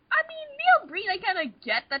it... Neil Sabrina, I kind of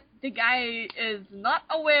get that the guy is not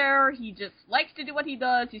aware. He just likes to do what he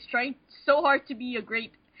does. He's trying so hard to be a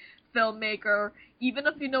great filmmaker, even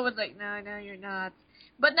if you know it's like, no, you're not.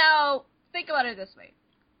 But now, think about it this way.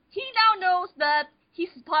 He now knows that he's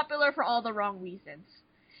popular for all the wrong reasons.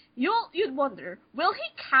 You'd wonder, will he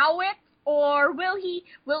cow it, or will he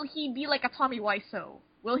be like a Tommy Wiseau?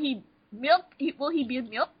 Will he be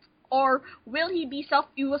milked? Or will he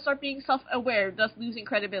will start being self-aware, thus losing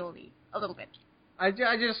credibility a little bit? I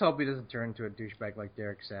just hope he doesn't turn into a douchebag like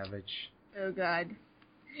Derek Savage. Oh God.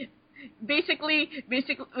 Basically,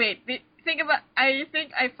 wait, think about, I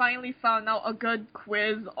think I finally found out a good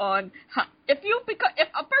quiz on how, if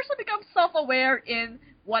a person becomes self-aware in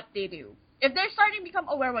what they do, if they're starting to become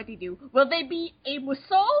aware of what they do, will they be a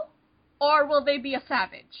Musso, or will they be a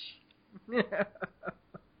Savage?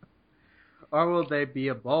 Or will they be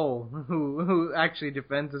a Bo who actually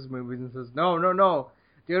defends his movies and says, no,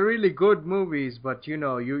 they're really good movies, but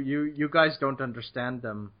you guys don't understand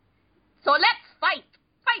them. So let's fight!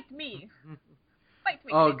 Fight me! Fight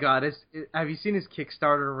me! Oh God, have you seen his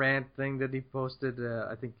Kickstarter rant thing that he posted,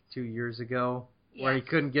 I think 2 years ago? Yes. Where he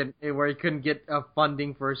couldn't get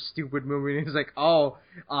funding for a stupid movie, and he's like,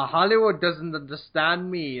 Hollywood doesn't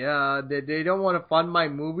understand me, they don't want to fund my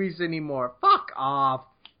movies anymore. Fuck off!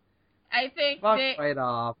 I think right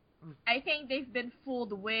off. I think they've been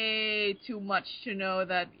fooled way too much to know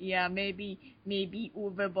that, yeah, maybe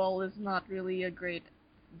Uwe Boll is not really a great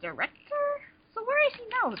director. So where is he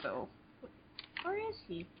now, though? Where is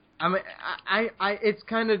he? I mean, it's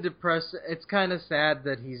kind of depressing. It's kind of sad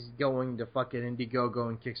that he's going to fucking Indiegogo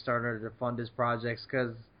and Kickstarter to fund his projects,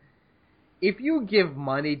 because if you give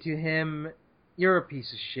money to him, you're a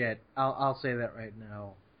piece of shit. I'll say that right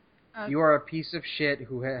now. You are a piece of shit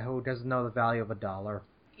who doesn't know the value of $1.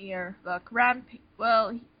 Here, look, well,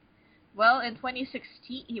 in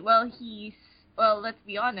 2016, let's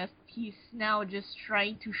be honest, he's now just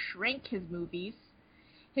trying to shrink his movies.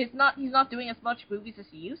 He's not doing as much movies as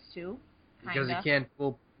he used to. Because he can't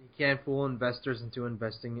fool investors into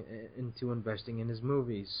investing in his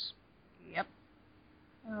movies. Yep.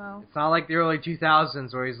 Oh. It's not like the early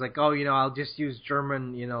 2000s where he's like, I'll just use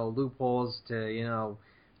German, loopholes to,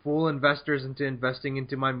 fool investors into investing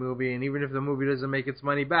into my movie, and even if the movie doesn't make its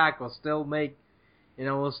money back, we'll still make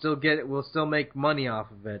money off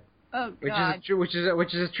of it. Oh God. Which is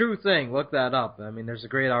a true thing. Look that up. I mean, there's a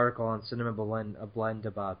great article on Cinema Blend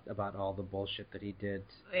about all the bullshit that he did.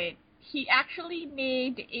 Wait, he actually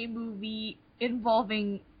made a movie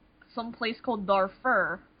involving some place called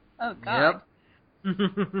Darfur. Oh God. Yep.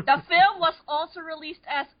 The film was also released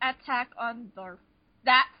as Attack on Darfur.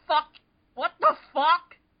 What the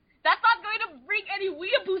fuck? That's not going to bring any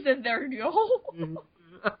weeaboos in there, yo.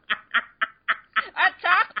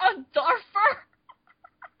 Attack on Darfur.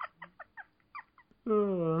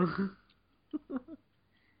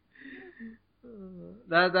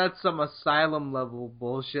 That's some asylum level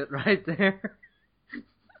bullshit right there.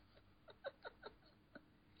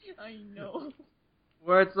 I know.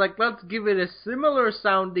 Where it's like, let's give it a similar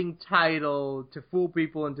sounding title to fool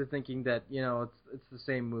people into thinking that, it's the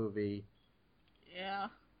same movie. Yeah.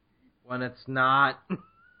 When it's not.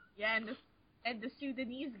 Yeah, and the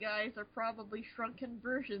Sudanese guys are probably shrunken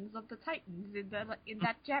versions of the Titans in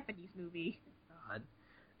that Japanese movie. God.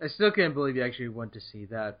 I still can't believe you actually went to see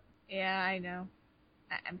that. Yeah, I know.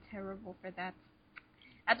 I'm terrible for that.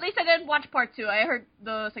 At least I didn't watch part 2. I heard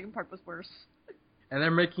the second part was worse. And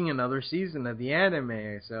they're making another season of the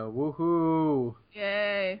anime, so woohoo!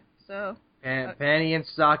 Yay! So Panty and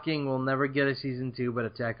Stocking will never get a season 2, but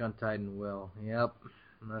Attack on Titan will. Yep.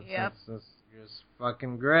 That's just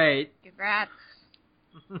fucking great. Congrats.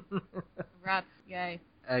 Congrats, yay.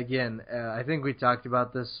 Again, I think we talked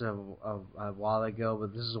about this a while ago,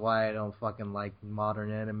 but this is why I don't fucking like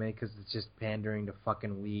modern anime, because it's just pandering to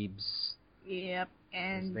fucking weebs. Yep,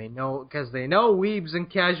 and because they know weebs and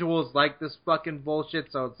casuals like this fucking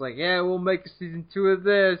bullshit, so it's like, yeah, we'll make a season 2 of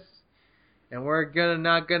this, and we're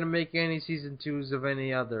not gonna make any season 2s of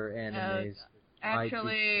any other animes.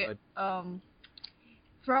 Actually,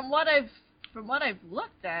 from what I've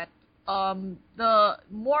looked at, the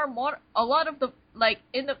a lot of the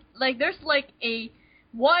there's like a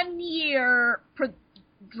 1 year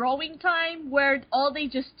drawing time where all they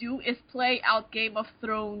just do is play out Game of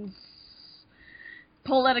Thrones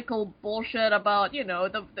political bullshit about,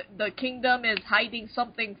 the kingdom is hiding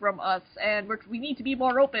something from us and we need to be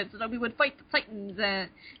more open so that we would fight the Titans, and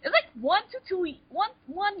it's like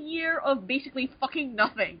 1 year of basically fucking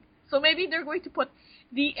nothing. So maybe they're going to put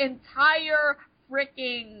the entire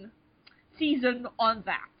freaking season on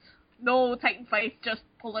that. No Titan fights, just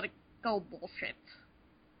political bullshit.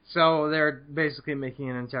 So they're basically making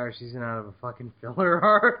an entire season out of a fucking filler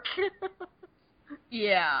arc.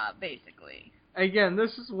 Yeah, basically. Again,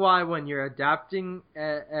 this is why when you're adapting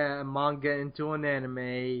a manga into an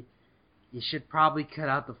anime, you should probably cut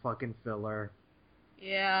out the fucking filler.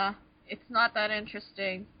 Yeah, it's not that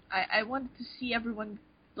interesting. I wanted to see everyone,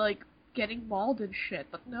 like, getting mauled and shit,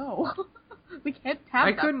 but no. We can't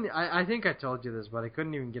have that. I think I told you this, but I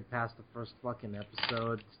couldn't even get past the first fucking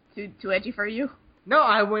episode. Too edgy for you? No,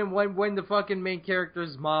 when the fucking main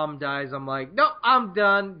character's mom dies, I'm like, nope, I'm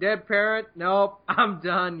done. Dead parent, nope, I'm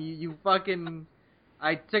done. You fucking...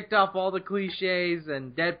 I ticked off all the cliches,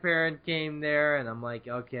 and dead parent came there, and I'm like,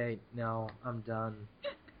 okay, no, I'm done.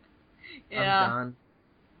 Yeah. I'm done.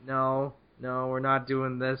 No, we're not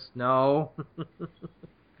doing this. No.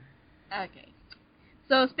 Okay.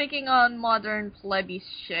 So, speaking on modern plebby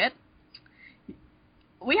shit,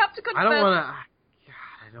 we have to confess...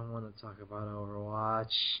 I don't want to talk about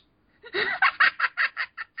Overwatch.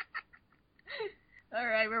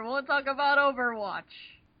 Alright, we won't talk about Overwatch.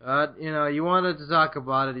 You wanted to talk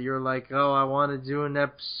about it. You're like, oh, I want to do an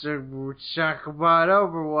episode where we talk about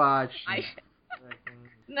Overwatch.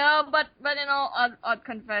 No, but in all odd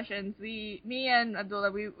confessions, me and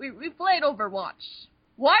Abdullah, we played Overwatch.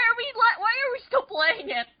 Why are we still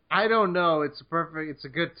playing it? I don't know. It's a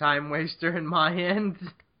good time waster in my end.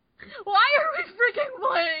 Why are we freaking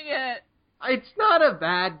playing it? It's not a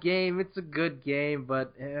bad game. It's a good game,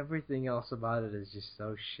 but everything else about it is just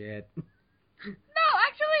so shit. No,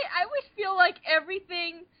 actually, I always feel like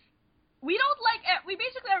everything... We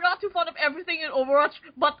basically are not too fond of everything in Overwatch,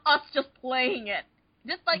 but us just playing it.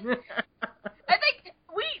 Just like... I think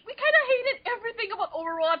we kind of hated everything about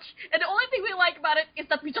Overwatch, and the only thing we like about it is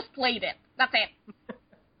that we just played it. That's it.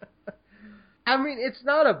 I mean, it's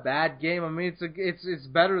not a bad game. I mean, it's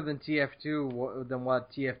better than TF2, than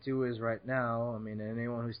what TF2 is right now. I mean,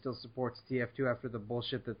 anyone who still supports TF2 after the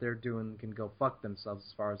bullshit that they're doing can go fuck themselves,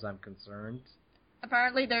 as far as I'm concerned.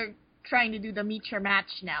 Apparently, they're trying to do the meet your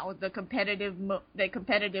match now, the competitive mode,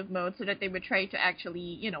 so that they would try to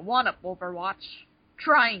actually, one up Overwatch.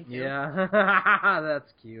 Trying to. Yeah,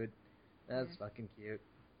 that's cute. That's fucking cute.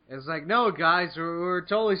 It's like, no, guys, we're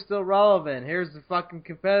totally still relevant. Here's the fucking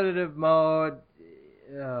competitive mode.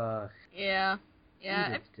 Yeah. Eat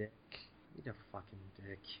a dick. Eat a fucking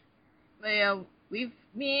dick. But yeah,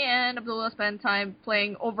 me and Abdullah spent time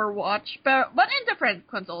playing Overwatch, but in different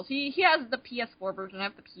consoles. He has the PS4 version, I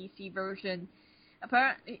have the PC version.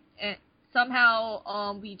 Apparently, somehow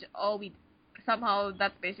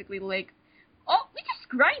that's basically like, we just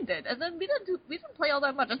grinded, and then we didn't play all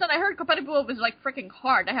that much. And then I heard competitive mode was like freaking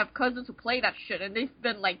hard. I have cousins who play that shit, and they've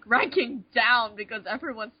been like ranking down because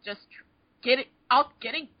everyone's just getting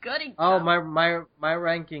good. Oh, my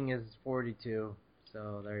ranking is 42,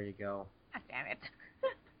 so there you go. God damn it.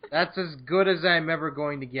 That's as good as I'm ever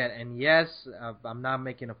going to get. And yes, I'm not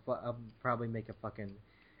making I'll probably make a fucking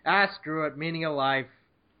screw it. Meaning of life.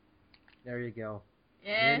 There you go.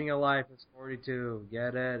 Yeah. Meaning of life is 42.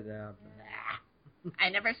 Get it? I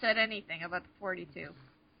never said anything about the 42.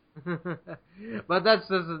 But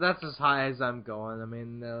that's as high as I'm going. I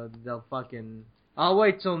mean, they'll fucking... I'll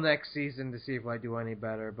wait till next season to see if I do any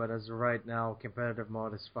better, but as of right now, competitive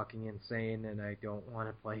mode is fucking insane, and I don't want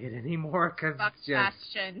to play it anymore, because it's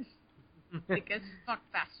just... Bastion. Because fuck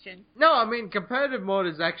Bastion. No, I mean, competitive mode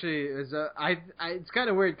is actually... it's kind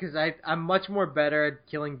of weird, because I'm much more better at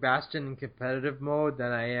killing Bastion in competitive mode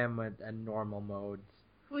than I am at normal mode.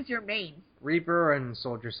 Who's your main? Reaper and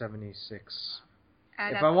Soldier 76.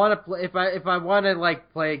 If I want to play, if I want to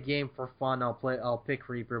like play a game for fun, I'll pick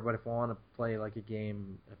Reaper. But if I want to play like a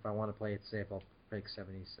game, if I want to play it safe, I'll pick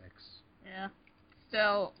 76. Yeah.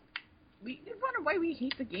 So we wonder why we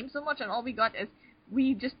hate the game so much, and all we got is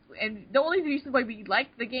and the only reason why we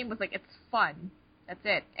liked the game was like it's fun. That's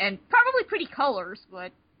it, and probably pretty colors,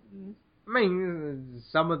 but. I mean,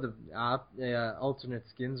 some of the alternate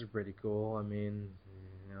skins are pretty cool. I mean,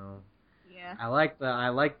 you know. Yeah. I like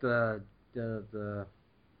the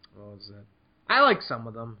what was it? I like some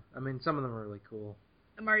of them. I mean, some of them are really cool.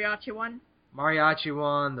 The mariachi one? Mariachi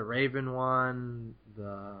one, the Raven one,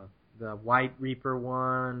 the White Reaper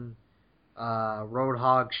one,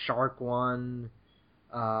 Roadhog Shark one,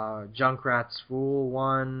 Junkrat's Fool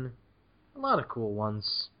one. A lot of cool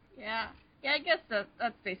ones. Yeah. Yeah, I guess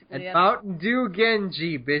that's basically it. Mountain Dew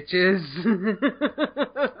Genji, bitches.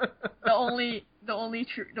 The only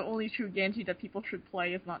true Genji that people should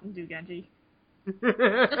play is Mountain Dew Genji. Just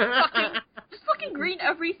fucking green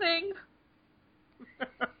everything.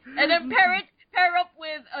 And then pair up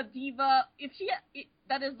with a diva.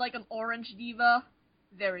 That is like an orange diva.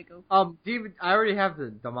 There we go. Diva, I already have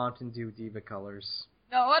the Mountain Dew diva colors.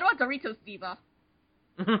 No, what about Doritos Diva?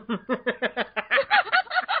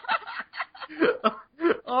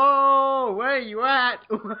 Oh, where you at?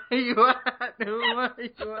 Where you at? Where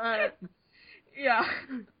you at? Yeah.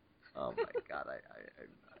 Oh my god,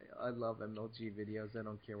 I love MLG videos. I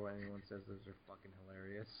don't care what anyone says; those are fucking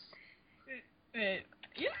hilarious. Wait,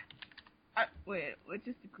 yeah. Wait, which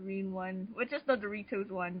is the green one? Which is the Doritos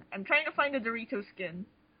one? I'm trying to find the Doritos skin.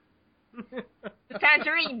 The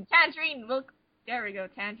tangerine! Look, there we go,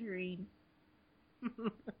 tangerine.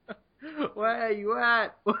 Where you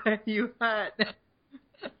at? Where you at?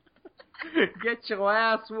 Get your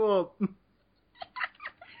ass whooped.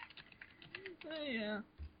 Yeah.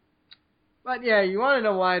 But yeah, you want to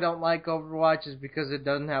know why I don't like Overwatch is because it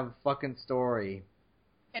doesn't have a fucking story.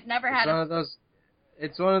 It never had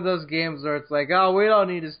It's one of those games where it's like, oh, we don't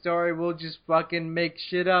need a story, we'll just fucking make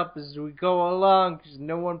shit up as we go along, because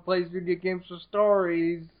no one plays video games for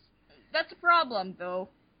stories. That's a problem, though.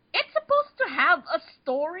 It's supposed to have a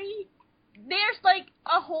story. There's, like,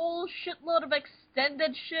 a whole shitload of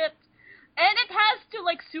extended shit, and it has to,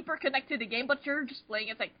 like, super connect to the game, but you're just playing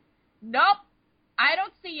it, it's like, nope, I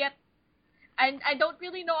don't see it. I don't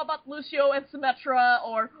really know about Lucio and Symmetra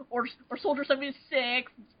or Soldier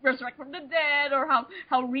 76, Resurrect from the Dead, or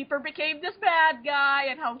how Reaper became this bad guy,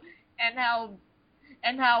 and how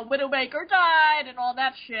Widowmaker died, and all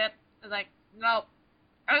that shit. It's like, no,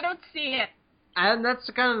 I don't see it. And that's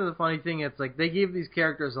kind of the funny thing. It's like they give these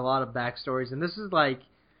characters a lot of backstories, and this is what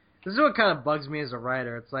kind of bugs me as a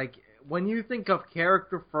writer. It's like when you think of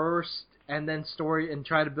character first, and then story, and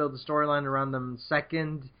try to build a storyline around them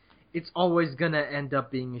second, it's always gonna end up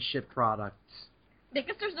being a shit product.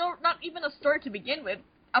 Because there's not even a story to begin with.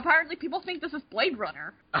 Apparently people think this is Blade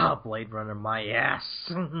Runner. Oh, Blade Runner, my ass.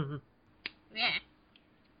 Yeah.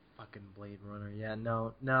 Fucking Blade Runner. Yeah,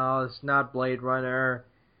 no, it's not Blade Runner.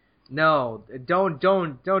 No, don't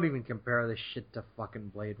even compare this shit to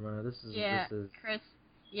fucking Blade Runner. This is Chris.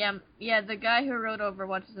 Yeah, the guy who wrote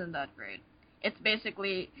Overwatch isn't that great. It's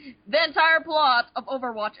basically the entire plot of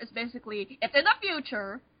Overwatch is basically it's in the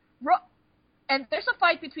future. And there's a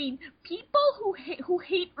fight between people who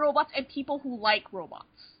hate robots and people who like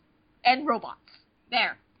robots. And robots.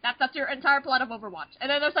 There. That's your entire plot of Overwatch.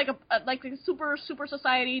 And then there's like a super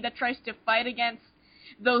society that tries to fight against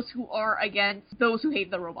those who are against those who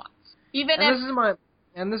hate the robots.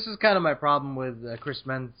 This is kind of my problem with Chris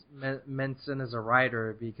Menson as a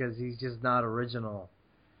writer, because he's just not original.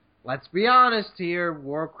 Let's be honest here,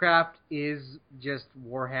 Warcraft is just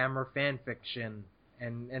Warhammer fanfiction.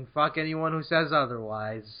 And fuck anyone who says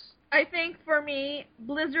otherwise. I think for me,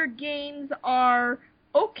 Blizzard games are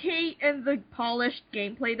okay in the polished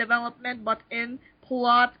gameplay development, but in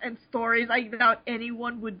plot and stories, I doubt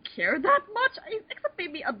anyone would care that much, except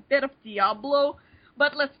maybe a bit of Diablo.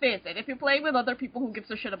 But let's face it, if you're playing with other people, who gives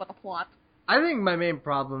a shit about the plot? I think my main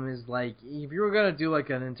problem is, like, if you were gonna do, like,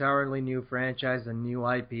 an entirely new franchise, a new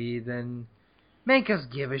IP, then make us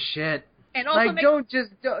give a shit. And also like,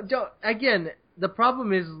 don't, again... The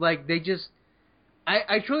problem is, like, they just...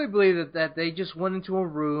 I truly believe that they just went into a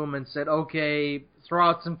room and said, okay, throw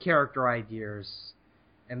out some character ideas.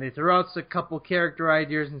 And they threw out a couple character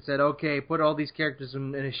ideas and said, okay, put all these characters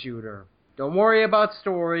in a shooter. Don't worry about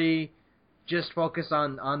story, just focus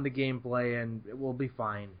on the gameplay and it will be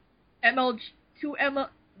fine. The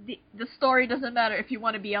story doesn't matter if you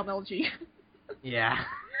want to be MLG. Yeah.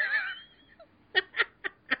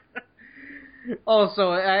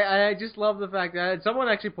 Also, I just love the fact that someone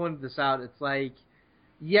actually pointed this out. It's like,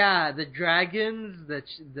 yeah, the dragons, the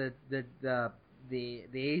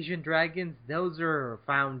Asian dragons, those are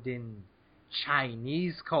found in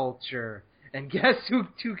Chinese culture. And guess who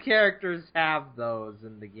two characters have those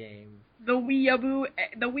in the game? The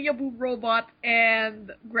Weeaboo robot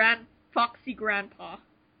and Foxy Grandpa.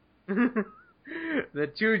 The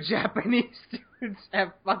two Japanese dudes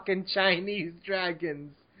have fucking Chinese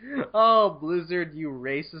dragons. Oh, Blizzard, you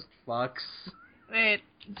racist fucks. Wait,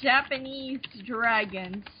 Japanese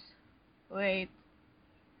dragons. Wait.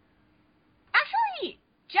 Actually,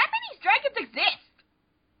 Japanese dragons exist!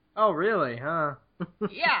 Oh, really, huh?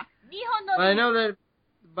 Yeah. Nihon no...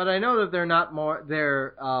 But I know that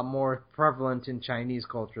they're more prevalent in Chinese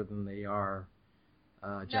culture than they are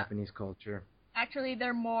Japanese culture. Actually,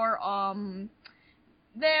 they're more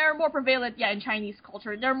prevalent, in Chinese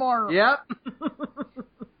culture. They're more... Yep.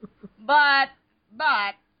 But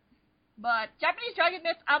Japanese dragon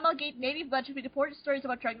myths amalgate native legends with reported stories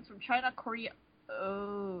about dragons from China, Korea.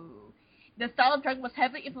 Oh. The style of dragon was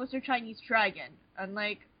heavily influenced by Chinese dragon.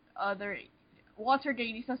 Unlike other water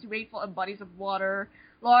deities such as rainfall and bodies of water,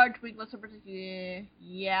 large wingless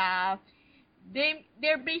yeah.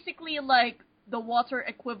 They're basically like the water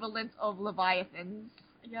equivalent of leviathans,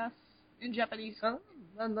 I guess, in Japanese. Oh,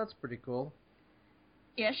 that's pretty cool.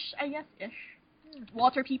 Ish.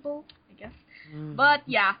 Water people, I guess. But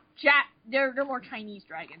yeah, they're more Chinese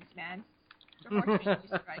dragons, man. They're more Chinese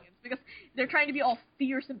dragons because they're trying to be all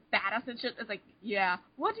fierce and badass and shit. It's like, yeah,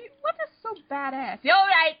 what is so badass? All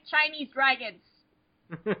right, Chinese dragons.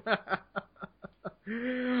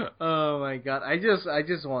 Oh my god, I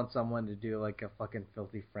just want someone to do like a fucking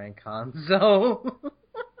Filthy Frank Hanzo.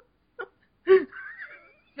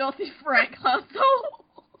 Filthy Frank Hanzo.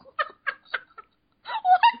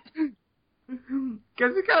 What?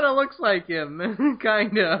 Because he kind of looks like him,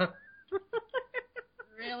 kinda.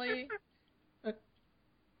 Really? But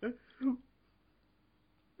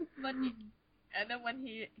and then when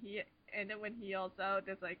he yells out,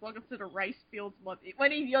 it's like, "Welcome to the rice fields."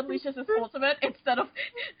 When he unleashes his ultimate, instead of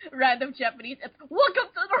random Japanese, it's "Welcome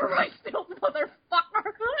to the rice fields,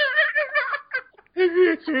 motherfucker."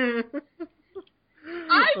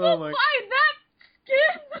 I will buy that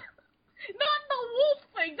skin, not the wolf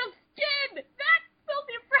thing. The skin, that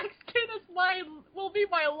Filthy Frank skin will be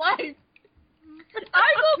my life.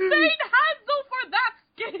 I will pay Hanzo for that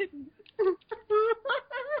skin.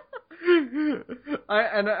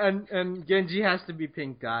 And Genji has to be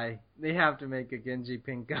pink guy. They have to make a Genji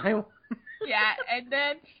pink guy one. Yeah, and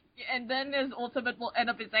then his ultimate will end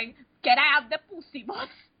up in saying, "Get out of the pussy, boss."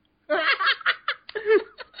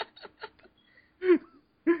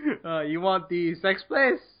 You want the sex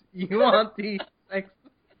place? You want the sex?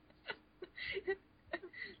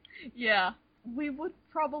 Yeah, we would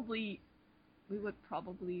probably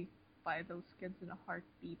buy those skins in a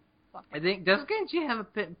heartbeat. Fuck. I think, does Genji have a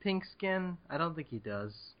pink skin? I don't think he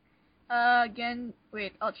does.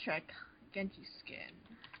 Wait, I'll check. Genji skin.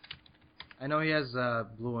 I know he has a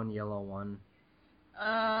blue and yellow one.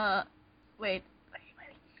 Wait.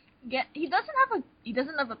 He doesn't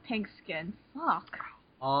have a pink skin. Fuck.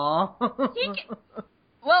 Aww.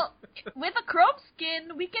 Well, with a chrome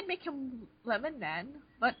skin, we can make him Lemon Man,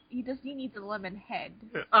 but he needs a lemon head.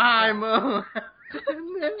 I'm a...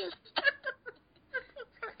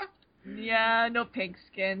 Yeah, no pink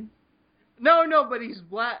skin. No, but he's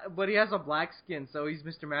black. But he has a black skin, so he's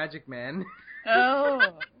Mr. Magic Man.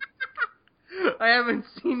 Oh. I haven't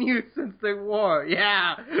seen you since the war.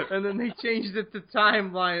 Yeah, and then they changed it to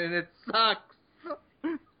Timeline, and it sucks.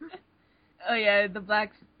 Oh yeah, the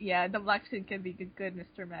black skin can be good,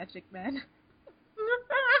 Mr. Magic Man.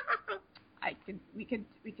 We can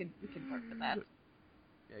work with that.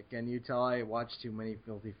 Yeah, can you tell I watched too many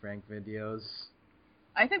Filthy Frank videos?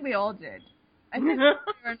 I think we all did. I think one way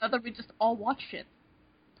or another we just all watched it.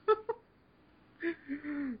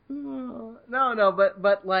 No,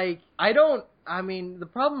 but like, I mean, the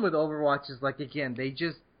problem with Overwatch is, like, again, they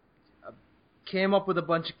just came up with a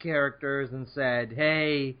bunch of characters and said,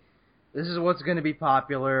 hey, this is what's going to be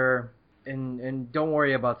popular, and don't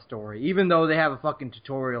worry about story. Even though they have a fucking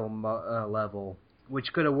tutorial level,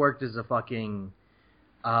 which could have worked as a fucking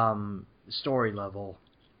story level.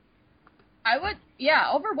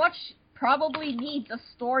 Overwatch probably needs a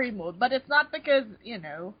story mode, but it's not because,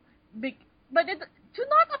 but to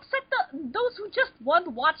not upset those who just want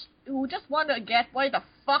to get why the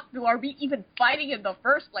fuck are we even fighting in the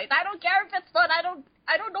first place. I don't care if it's fun. I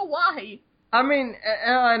don't know why. I mean,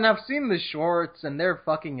 and I've seen the shorts, and they're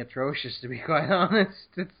fucking atrocious, to be quite honest.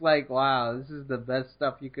 It's like, wow, this is the best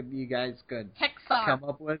stuff you guys could Pixar come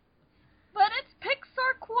up with. But it's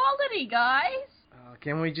Pixar quality, guys.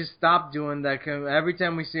 Can we just stop doing that? Every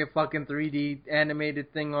time we see a fucking 3D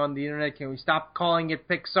animated thing on the internet, can we stop calling it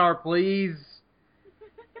Pixar, please?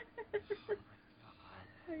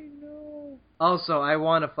 I know. Also, I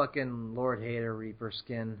want a fucking Lord Hater Reaper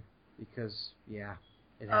skin, because, yeah,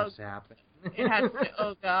 it has to happen. It has to,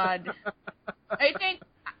 oh god. I think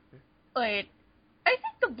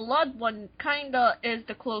the blood one kinda is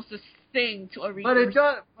the closest thing to a Reaper. Lord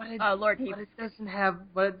Hater.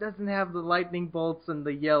 But it doesn't have the lightning bolts and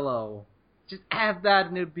the yellow. Just add that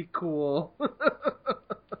and it'd be cool.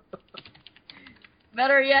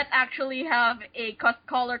 Better yet, actually have a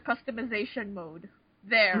color customization mode.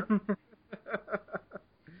 There.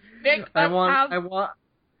 I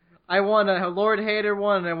want a Lord Hater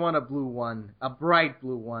one, and I want a blue one. A bright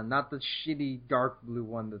blue one, not the shitty dark blue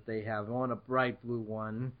one that they have. I want a bright blue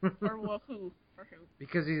one. For who?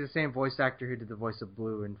 Because he's the same voice actor who did the voice of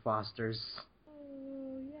Blue in Foster's.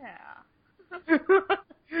 Oh, yeah.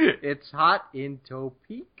 It's hot in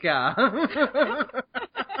Topeka.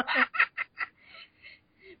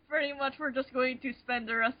 Pretty much we're just going to spend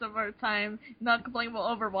the rest of our time not complaining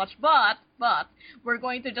about Overwatch, but we're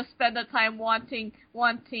going to just spend the time wanting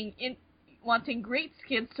wanting great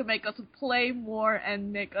skins to make us play more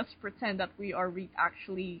and make us pretend that we are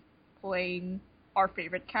actually playing our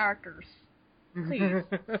favorite characters. Please.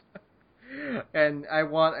 And I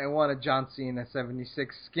want a John Cena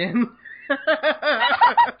 76 skin. Actually,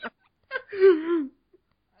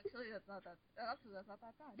 that's not that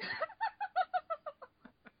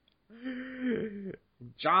bad.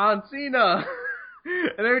 John Cena.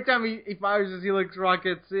 And every time he fires his Helix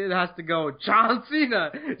rockets, it has to go, John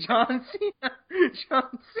Cena! John Cena!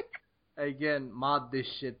 John Cena! Again, mod this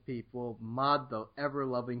shit, people. Mod the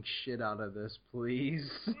ever-loving shit out of this,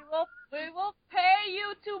 please. We will pay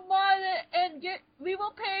you to mod it and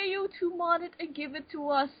give it to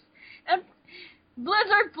us. And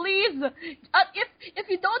Blizzard, please, if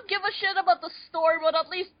you don't give a shit about the story, but at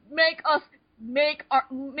least make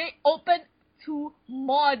open to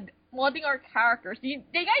modding our characters. They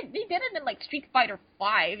did it in like Street Fighter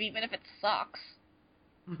 5, even if it sucks.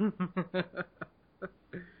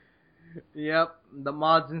 Yep, the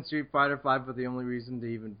mods in Street Fighter 5 were the only reason to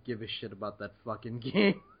even give a shit about that fucking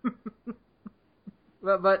game.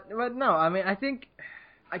 but no, I mean, I think.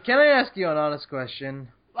 Can I ask you an honest question?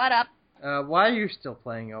 What up? Why are you still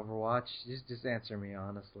playing Overwatch? Just answer me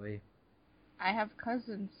honestly. I have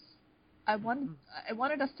cousins. I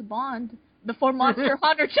wanted us to bond before Monster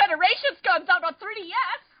Hunter Generations comes out on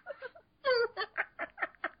 3DS.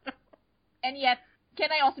 And yet,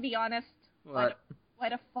 can I also be honest? What? Why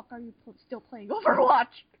the fuck are you still playing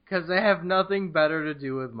Overwatch? Because I have nothing better to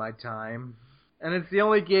do with my time, and it's the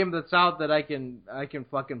only game that's out that I can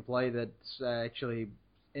fucking play that actually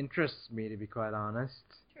interests me. To be quite honest.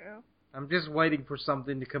 True. I'm just waiting for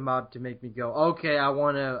something to come out to make me go, okay, I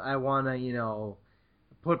wanna,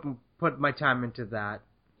 put my time into that.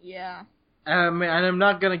 Yeah. And I'm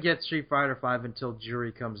not gonna get Street Fighter V until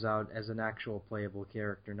Jury comes out as an actual playable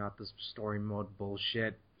character, not this story mode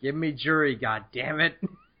bullshit. Give me Jury, goddammit.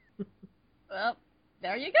 Well,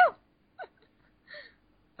 there you go.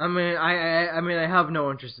 I mean, I have no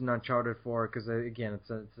interest in Uncharted 4 because again, it's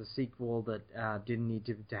a sequel that didn't need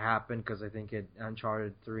to happen because I think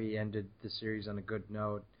Uncharted 3 ended the series on a good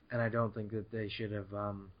note, and I don't think that they should have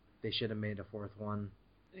made a fourth one.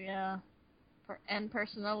 Yeah, and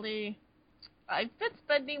personally, I've been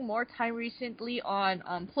spending more time recently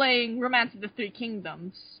on playing Romance of the Three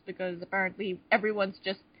Kingdoms because apparently everyone's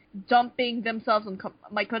just dumping themselves in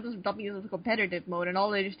my cousins are dumping themselves in competitive mode, and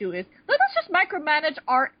all they just do is let us just micromanage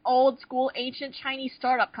our old school ancient Chinese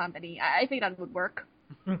startup company. I think that would work.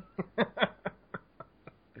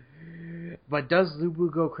 But does Lu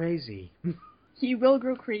Bu go crazy? He will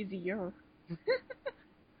grow crazier.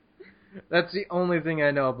 That's the only thing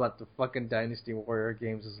I know about the fucking Dynasty Warrior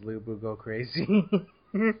games is Lu Bu go crazy.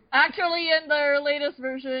 Actually, in their latest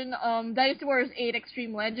version, Dynasty Warriors 8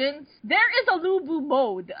 Extreme Legends, there is a Lu Bu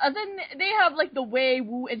mode. As in, they have like the Wei,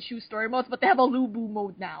 Wu, and Shu story modes, but they have a Lu Bu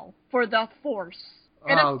mode now for the Force.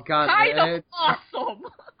 And it's kind of awesome.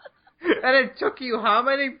 And it took you how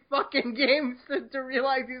many fucking games to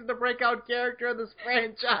realize he's the breakout character of this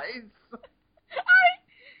franchise?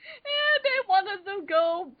 They wanted to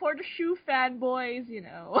go for the Shu fanboys,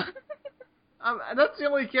 That's the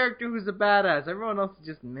only character who's a badass. Everyone else is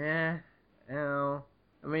just meh. I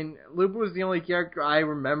mean, Lu Bu is the only character I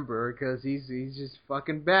remember because he's just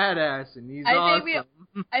fucking badass and he's awesome.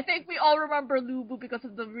 I think we all remember Lu Bu because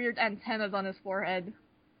of the weird antennas on his forehead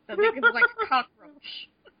that make him like a cockroach.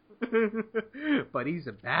 But he's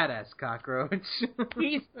a badass cockroach.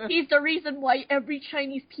 He's the reason why every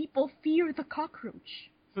Chinese people fear the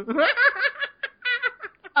cockroach.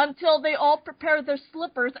 Until they all prepare their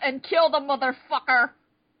slippers and kill the motherfucker.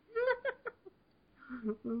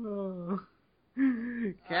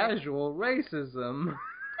 Casual racism.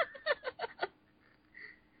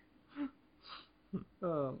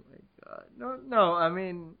 Oh my god. No, I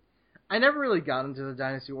mean, I never really got into the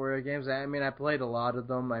Dynasty Warrior games. I mean, I played a lot of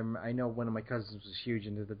them. I know one of my cousins was huge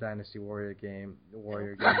into the Dynasty Warrior games.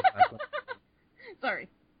 Sorry.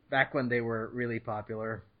 Back when they were really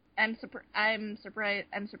popular. I'm surprised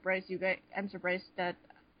you guys. I'm surprised that.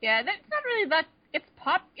 Yeah, that's not really that. It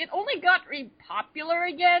only got really popular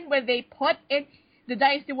again when they put in the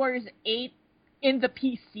Dynasty Warriors 8 in the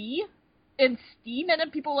PC in Steam, and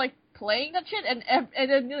then people like playing that shit, and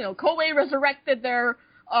then Koei resurrected their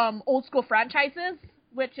old school franchises,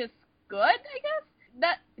 which is good, I guess.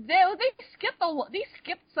 That they skipped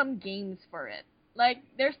some games for it. Like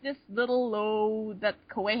there's this little low that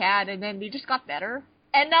Koei had, and then they just got better.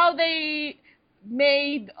 And now they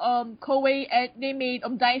made Koei they made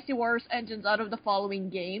Dynasty Warriors engines out of the following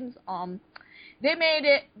games. They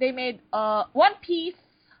made One Piece,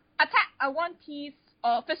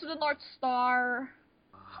 Fist of the North Star,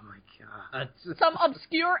 my god. Some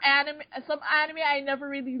obscure anime, I never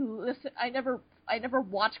really I never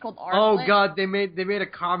watched called Armlet. Oh god, they made a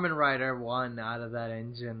Kamen Rider one out of that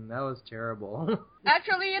engine. That was terrible.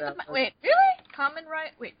 Actually, wait, really? Kamen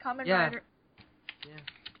Rider. Yeah.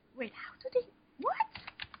 Wait, how do they?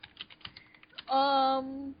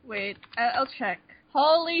 What? Wait, I'll check.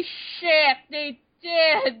 Holy shit, they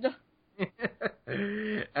did.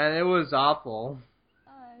 And it was awful.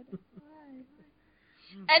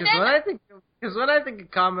 And then when I think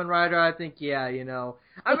of Kamen Rider, I think I mean,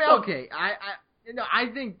 okay, I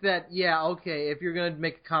think that okay, if you're gonna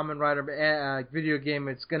make a Kamen Rider video game,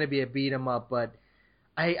 it's gonna be a beat 'em up, but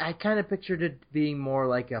I kind of pictured it being more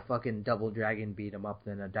like a fucking Double Dragon beat 'em up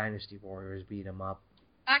than a Dynasty Warriors beat 'em up.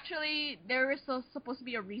 Actually, there is supposed to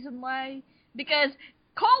be a reason why, because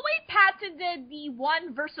Koei patented the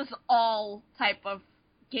one versus all type of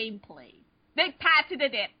gameplay. They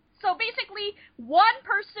patented it. So basically, one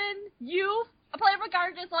person, a player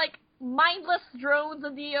regarded as like mindless drones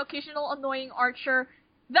and the occasional annoying archer.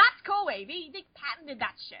 That's Koei. They patented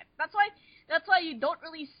that shit. That's why you don't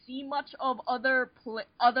really see much of other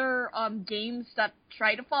games that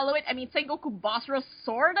try to follow it. I mean, Sengoku Basra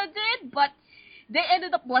sorta did, but they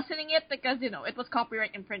ended up lessening it because it was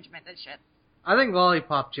copyright infringement and shit. I think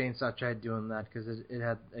Lollipop Chainsaw tried doing that because it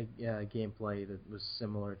had a gameplay that was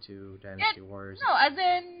similar to Dynasty Warriors. No, as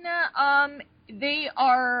in, they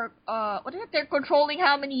are, they're controlling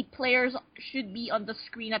how many players should be on the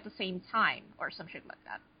screen at the same time, or some shit like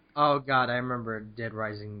that. Oh god, I remember Dead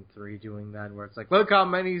Rising 3 doing that, where it's like, look how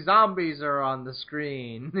many zombies are on the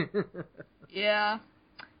screen. Yeah.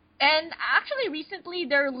 And actually, recently,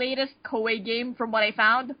 their latest Koei game, from what I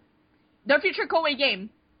found, their future Koei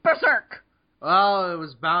game, Berserk! Well, it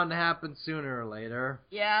was bound to happen sooner or later.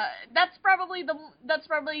 Yeah, that's probably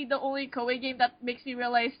the only Koei game that makes me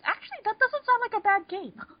realize, actually, that doesn't sound like a bad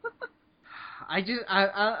game. I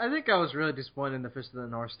think I was really disappointed in the Fist of the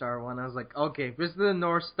North Star one. I was like, okay, Fist of the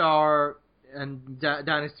North Star and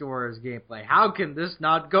Dynasty Warriors gameplay. How can this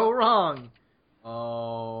not go wrong?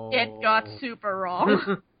 Oh. It got super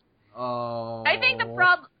wrong. Oh. I think the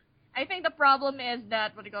problem is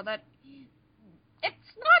that,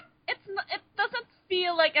 it doesn't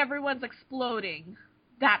feel like everyone's exploding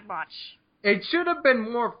that much. It should have been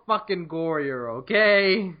more fucking gorier,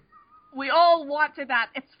 okay? We all wanted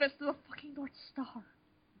that. It's Fist of the fucking North Star.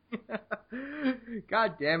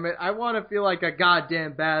 God damn it. I want to feel like a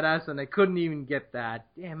goddamn badass, and I couldn't even get that.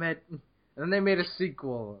 Damn it. And then they made a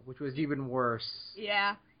sequel, which was even worse.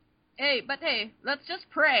 Yeah. Hey, let's just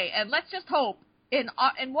pray, and let's just hope, in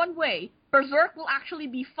one way, Berserk will actually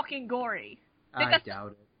be fucking gory. I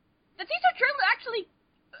doubt it. The teaser trailer actually,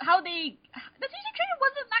 the teaser trailer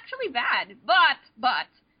wasn't actually bad, but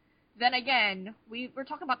then again, we're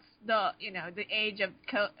talking about the age of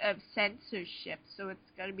censorship, so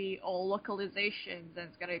it's gonna be all localizations and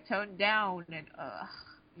it's gonna tone down and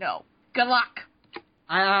no, good luck.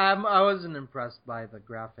 I wasn't impressed by the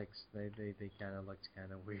graphics. They kind of looked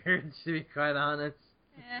kind of weird, to be quite honest.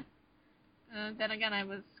 Yeah. Then again, I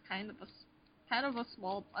was I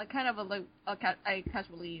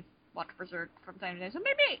casually watch Berserk from time to time, so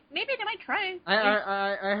maybe they might try.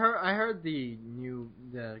 I heard the new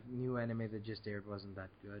anime that just aired wasn't that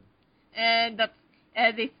good. And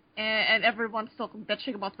and everyone's still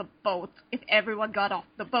bitching about the boat. If everyone got off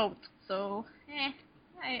the boat, so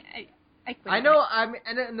I know. I mean,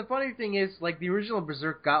 and the funny thing is, like, the original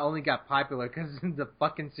Berserk only got popular because the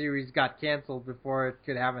fucking series got canceled before it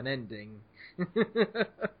could have an ending.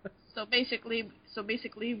 So basically,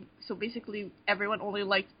 everyone only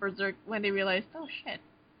liked Berserk when they realized, oh shit,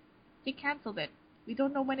 they canceled it. We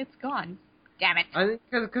don't know when it's gone. Damn it. I think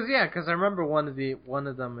because I remember one of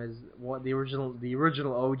them is the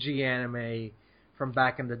original OG anime from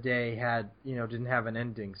back in the day had didn't have an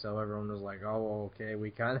ending, so everyone was like, oh okay,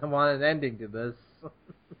 we kind of want an ending to this.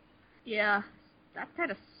 Yeah, that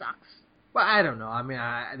kind of sucks. Well, I don't know. I mean,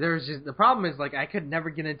 the problem is, like, I could never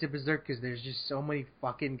get into Berserk because there's just so many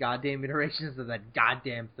fucking goddamn iterations of that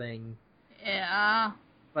goddamn thing. Yeah.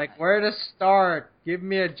 Like, where to start? Give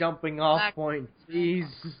me a jumping off point, please.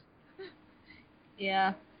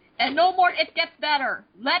 Yeah. And no more, it gets better.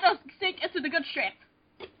 Let us sink into the good shit.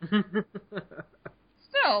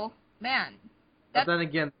 Still, man. But then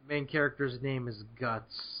again, the main character's name is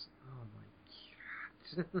Guts. Oh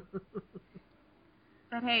my god.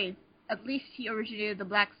 But hey, at least he originated the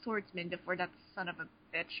Black Swordsman before that son of a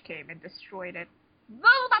bitch came and destroyed it. No,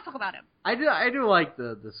 we'll not talk about him. I do like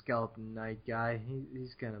the Skeleton Knight guy.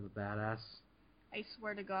 He's kind of a badass. I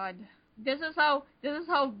swear to God. This is how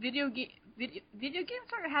video games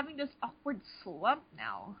are having this awkward slump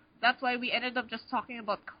now. That's why we ended up just talking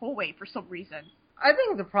about Koei for some reason. I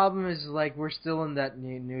think the problem is, like, we're still in that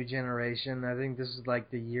new generation. I think this is,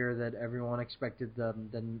 like, the year that everyone expected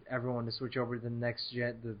everyone to switch over to the next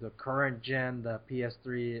gen, the current gen, the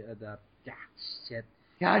PS3, shit.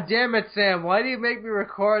 God damn it, Sam, why do you make me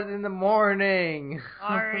record in the morning?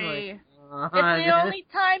 Sorry. Oh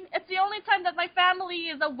It's the only time that my family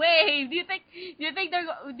is away. Do you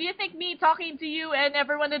think me talking to you and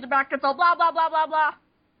everyone in the background all blah blah blah blah blah?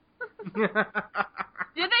 Do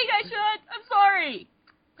you think I should? I'm sorry.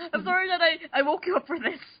 I'm sorry that I woke you up for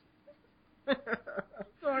this.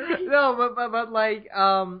 Sorry. No, but like,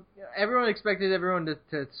 everyone expected everyone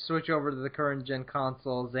to switch over to the current gen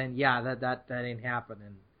consoles, and yeah, that ain't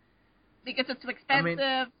happening. Because it's too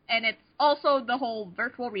expensive, and it's also the whole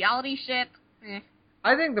virtual reality shit.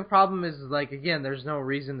 I think the problem is, like, again, there's no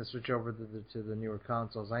reason to switch over to the newer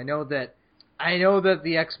consoles. I know that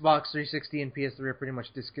the Xbox 360 and PS3 are pretty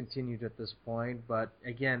much discontinued at this point, but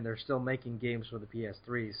again, they're still making games for the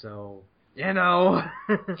PS3, so you know.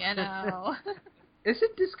 You know. Is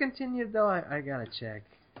it discontinued though? I gotta check.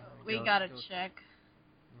 We gotta check.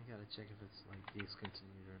 I gotta check if it's like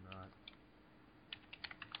discontinued or not.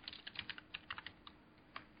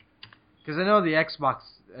 Because I know the Xbox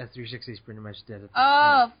 360 is pretty much dead. At this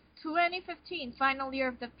point. 2015, final year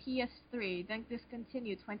of the PS3, then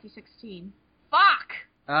discontinued 2016. Fuck!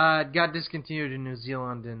 It got discontinued in New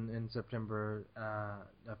Zealand in September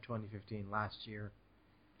of 2015, last year.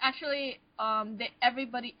 Actually,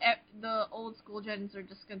 the old school gens are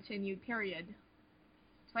discontinued, period.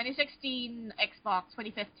 2016 Xbox,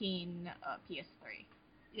 2015 PS3.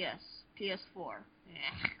 Yes, PS4.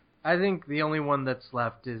 I think the only one that's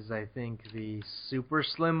left is, I think, the super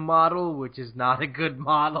slim model, which is not a good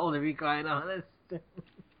model, to be quite honest.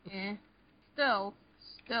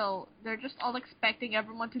 Still, they're just all expecting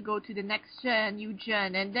everyone to go to the next gen, new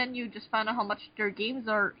gen, and then you just find out how much their games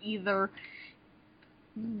are either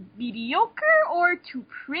mediocre or too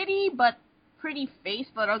pretty, but pretty face,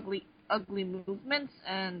 but ugly movements,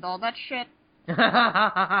 and all that shit.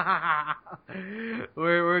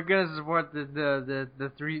 We're gonna support the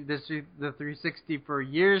 360 for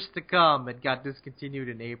years to come. It got discontinued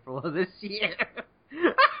in April of this year.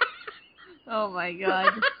 Oh my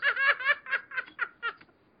god.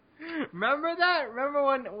 Remember that? Remember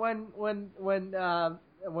when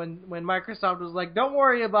Microsoft was like, "Don't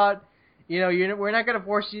worry about, we're not gonna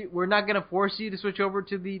force you to switch over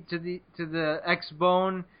to the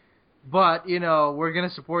Xbone, but we're gonna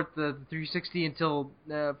support the 360 until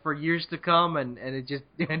for years to come," and it just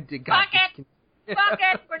it got. Fuck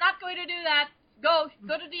it! We're not going to do that. Go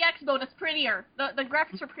to the Xbone. It's prettier. The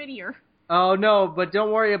graphics are prettier. Oh no, but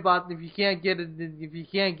don't worry about if you can't get it. If you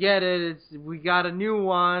can't get it, we got a new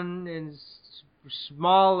one and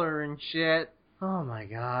smaller and shit. Oh my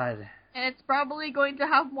god. And it's probably going to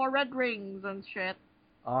have more red rings and shit.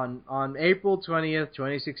 On April 20th,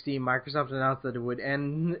 2016, Microsoft announced that it would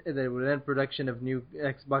end production of new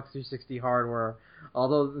Xbox 360 hardware,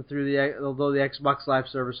 although the Xbox Live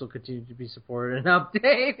service will continue to be supported and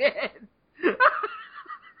updated.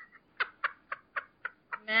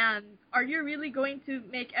 Man, are you really going to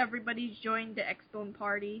make everybody join the Xbone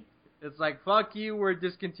party? It's like, fuck you, we're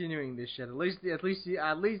discontinuing this shit. At least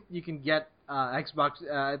you can get Xbox.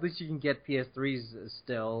 At least you can get PS3s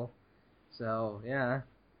still. So yeah.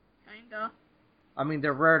 Kinda. I mean,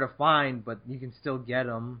 they're rare to find, but you can still get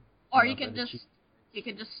them. Or you can just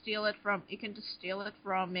steal it from or you can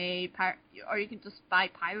just buy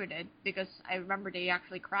pirated, because I remember they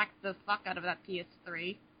actually cracked the fuck out of that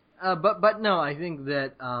PS3. But no, I think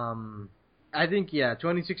that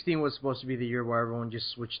 2016 was supposed to be the year where everyone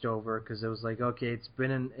just switched over, because it was like, okay, it's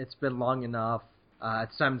been long enough.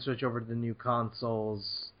 It's time to switch over to the new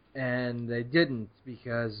consoles, and they didn't,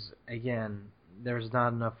 because again, there's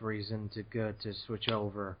not enough reason to switch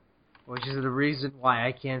over, which is the reason why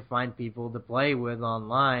I can't find people to play with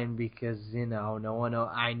online, because no one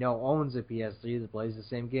I know owns a PS3 that plays the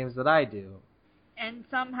same games that I do. And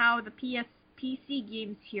somehow the PC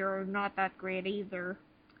games here are not that great either.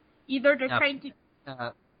 Either they're trying to...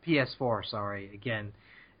 PS4, sorry, again.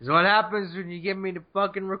 Is what happens when you get me to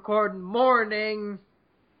fucking record in the morning.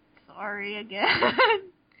 Sorry again.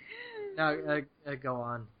 No, go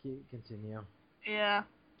on. Continue. Yeah.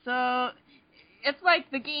 So, it's like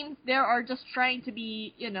the games there are just trying to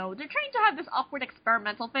be, they're trying to have this awkward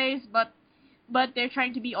experimental phase, but they're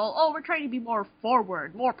trying to be we're trying to be more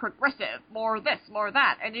forward, more progressive, more this, more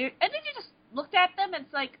that. And then you just looked at them and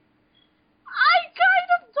it's like, I kind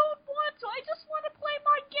of don't want to. I just want to play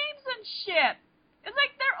my games and shit. It's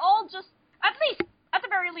like they're all just, at the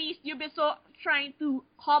very least, Ubisoft trying to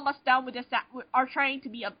calm us down with are trying to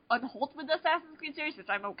be on hold with the Assassin's Creed series, which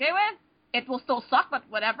I'm okay with. It will still suck, but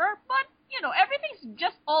whatever. But, everything's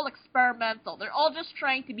just all experimental. They're all just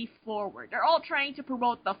trying to be forward. They're all trying to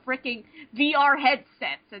promote the freaking VR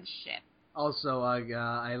headsets and shit. Also,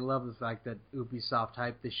 I love the fact that Ubisoft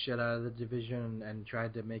hyped the shit out of the Division and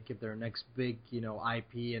tried to make it their next big,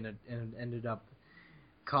 IP, and it ended up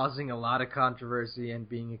causing a lot of controversy and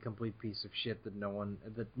being a complete piece of shit that no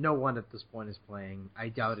one at this point is playing. I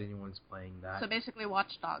doubt anyone's playing that. So basically,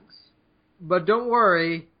 Watch Dogs. But don't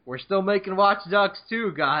worry, we're still making Watch Dogs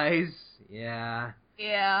 2, guys. Yeah.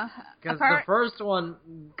 Yeah. Because the first one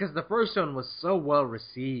was so well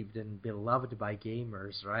received and beloved by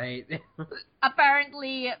gamers, right?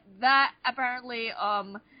 apparently,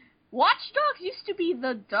 Watch Dogs used to be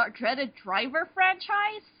the dreaded Driver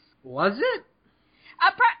franchise. Was it?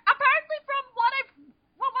 Apparently, from what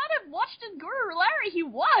I've watched in Guru Larry, he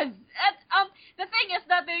was. The thing is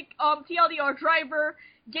that they TLDR Driver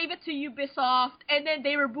gave it to Ubisoft, and then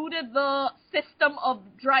they rebooted the system of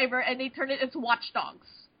Driver, and they turned it into Watch Dogs.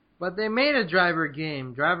 But they made a Driver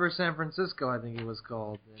game, Driver San Francisco, I think it was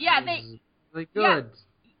called. Yeah, it was really good.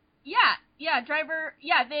 Yeah, Driver.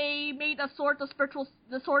 Yeah, they made the sort of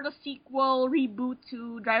sequel reboot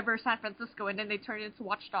to Driver San Francisco, and then they turned it into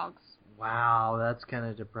Watch Dogs. Wow, that's kind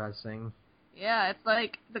of depressing. Yeah, it's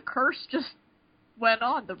like the curse just went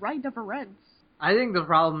on. The ride never ends. I think the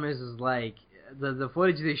problem is like the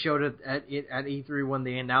footage they showed at E3 when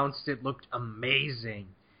they announced it looked amazing,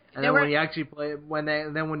 and then when you actually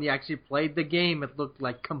played the game, it looked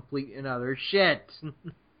like complete and utter shit.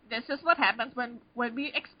 This is what happens when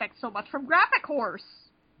we expect so much from Graphic Horse.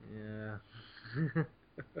 Yeah.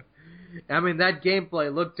 I mean, that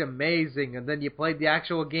gameplay looked amazing, and then you played the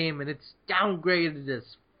actual game, and it's downgraded as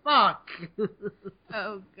fuck.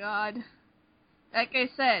 Oh, God. Like I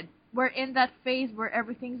said, we're in that phase where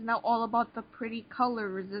everything's now all about the pretty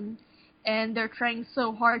colors, and they're trying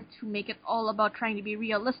so hard to make it all about trying to be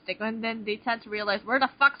realistic, and then they tend to realize, where the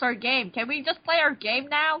fuck's our game? Can we just play our game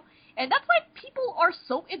now? And that's why people are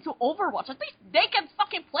so into Overwatch. At least they can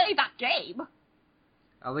fucking play that game.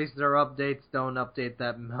 At least their updates don't update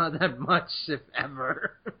that much, if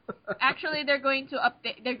ever. Actually, they're going to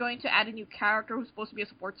add a new character who's supposed to be a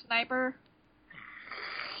support sniper.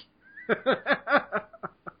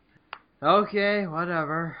 Okay,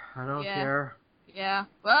 whatever. I don't care. Yeah.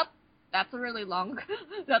 Well, that's a really long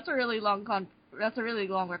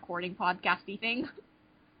recording podcasty thing.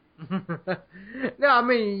 No, I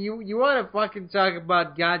mean, you want to fucking talk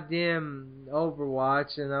about goddamn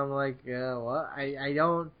Overwatch, and I'm like, well, I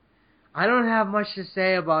don't have much to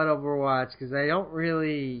say about Overwatch, because I don't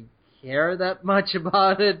really care that much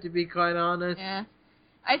about it, to be quite honest. Yeah.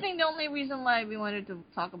 I think the only reason why we wanted to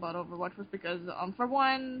talk about Overwatch was because, for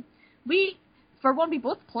one, we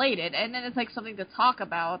both played it, and then it's like something to talk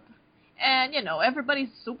about, and, everybody's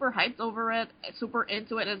super hyped over it, super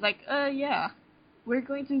into it, it's like, yeah. We're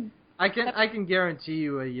going to. I can guarantee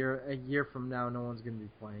you a year from now, no one's going to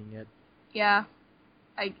be playing it. Yeah,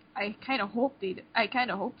 I kind of hope I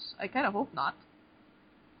kind of hope not.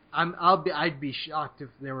 I'd be shocked if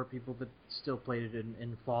there were people that still played it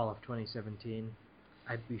in fall of 2017.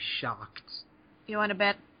 I'd be shocked. You want to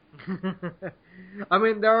bet? I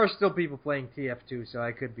mean, there are still people playing TF2, so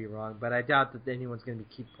I could be wrong, but I doubt that anyone's going to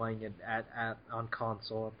keep playing it on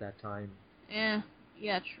console at that time. Yeah,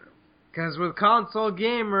 true. Because with console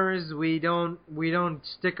gamers, we don't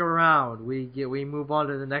stick around. We move on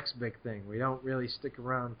to the next big thing. We don't really stick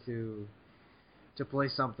around to play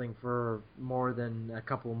something for more than a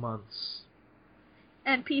couple months.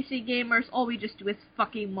 And PC gamers, all we just do is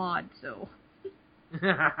fucking mod, so.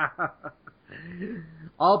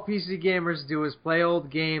 All PC gamers do is play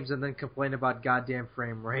old games and then complain about goddamn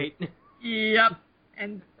frame rate. Yep.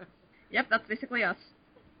 Yep, that's basically us.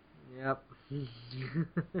 Yep.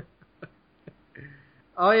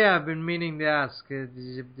 Oh yeah, I've been meaning to ask. Did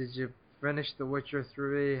you finish The Witcher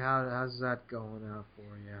 3? How's that going out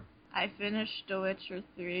for you? I finished The Witcher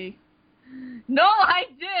 3. No, I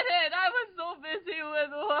didn't! I was so busy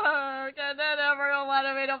with work, and then everyone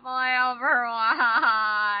wanted me to play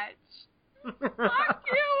Overwatch. Fuck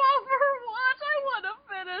you, Overwatch! I want to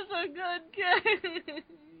finish a good game.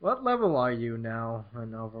 What level are you now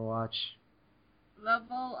on Overwatch?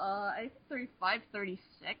 Level, I think 35,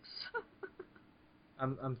 36.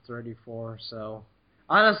 I'm 34, so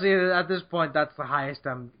honestly, at this point, that's the highest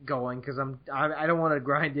I'm going, because I don't want to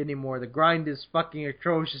grind anymore. The grind is fucking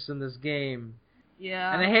atrocious in this game.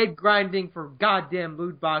 Yeah. And I hate grinding for goddamn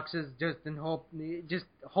loot boxes just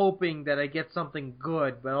hoping that I get something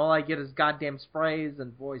good, but all I get is goddamn sprays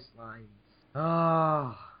and voice lines.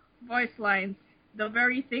 Oh. Voice lines. The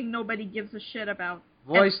very thing nobody gives a shit about.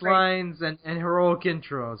 Voice lines and heroic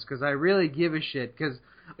intros, because I really give a shit, because,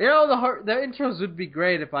 you know, the intros would be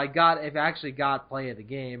great if I actually got play of the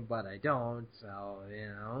game, but I don't, so, you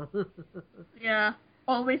know. Yeah.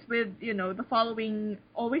 Always with, you know, the following,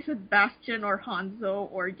 always with Bastion or Hanzo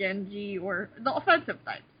or Genji or the offensive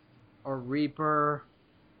types. Or Reaper.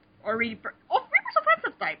 Or Reaper. Oh, Reaper's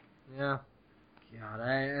offensive type. Yeah. God,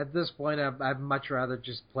 at this point, I'd much rather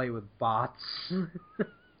just play with bots.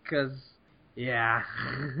 Because, yeah.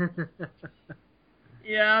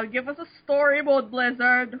 Yeah, give us a story mode,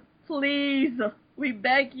 Blizzard. Please. We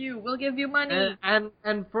beg you. We'll give you money.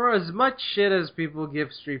 And for as much shit as people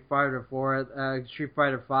give Street Fighter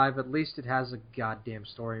 5, at least it has a goddamn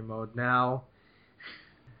story mode now.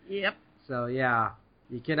 Yep. So yeah,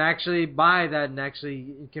 you can actually buy that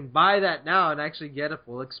now and actually get a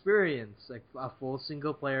full experience, like a full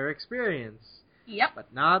single player experience. Yep.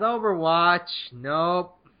 But not Overwatch.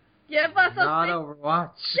 Nope. Not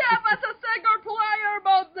Overwatch. Give us a single player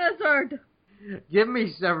mode, Blizzard. Give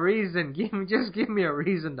me some reason. Give me a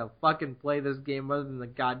reason to fucking play this game other than the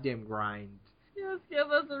goddamn grind. Just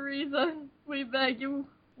give us a reason. We beg you.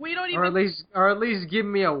 We don't even. Or at least give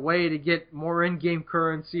me a way to get more in-game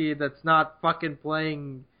currency that's not fucking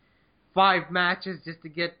playing 5 matches just to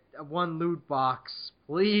get one loot box,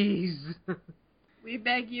 please. We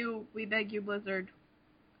beg you, Blizzard.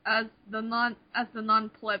 As the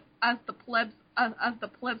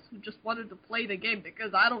plebs who just wanted to play the game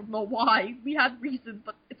because I don't know why. We had reasons,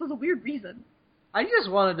 but it was a weird reason. I just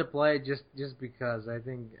wanted to play it just because I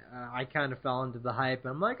think I kind of fell into the hype.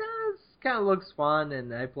 I'm like, this kind of looks fun,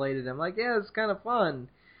 and I played it. I'm like, yeah, it's kind of fun.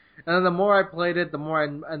 And the more I played it, the more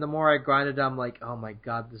I grinded, I'm like, oh my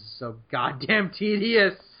god, this is so goddamn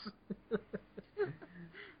tedious. Oh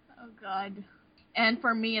god. And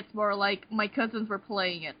for me, it's more like my cousins were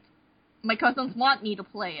playing it. My cousins want me to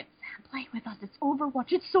play it. Sam, play with us. It's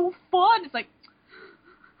Overwatch. It's so fun. It's like,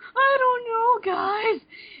 I don't know, guys.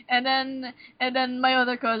 And then my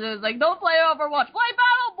other cousin is like, don't play Overwatch. Play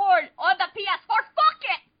Battleborn on the PS4. Fuck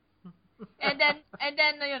it. and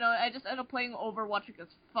then you know, I just end up playing Overwatch because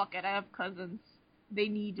fuck it. I have cousins. They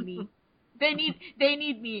need me. They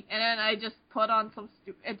need me. And then I just put on some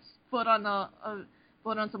put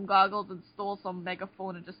on some goggles and stole some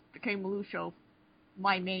megaphone and just became Lucio,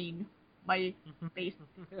 my main, my base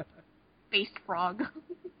frog.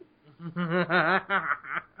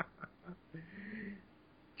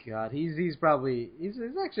 God, he's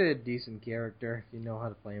actually a decent character if you know how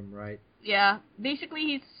to play him right. Yeah, basically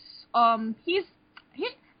he's at least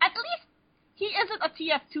he isn't a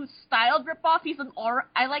TF2 styled ripoff. He's an aura.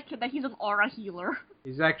 I like that he's an aura healer.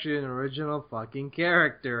 He's actually an original fucking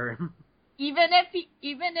character. Even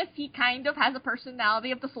if he kind of has a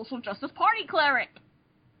personality of the Social Justice Party cleric.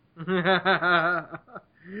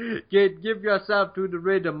 Give yourself to the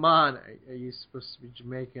rhythm, man. Are you supposed to be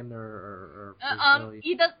Jamaican or Brazilian?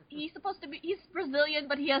 He's Brazilian,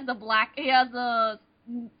 but he has a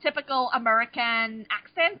typical American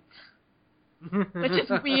accent, which is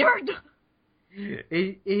weird.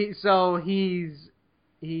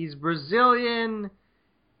 He's Brazilian,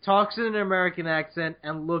 talks in an American accent,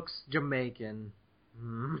 and looks Jamaican.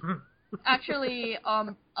 Actually,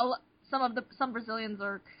 some Brazilians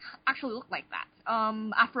actually look like that.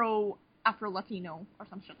 Afro Latino or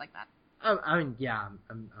some shit like that. I mean, yeah,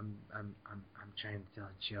 I'm trying to tell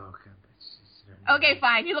a joke. Okay,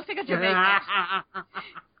 fine. He looks like a Jamaican.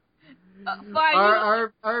 Fine.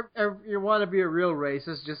 Or you want to be a real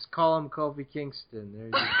racist? Just call him Kofi Kingston. There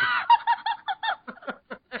you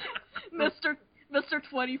go. Mr.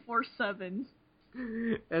 24/7.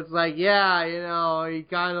 It's like, yeah, you know, he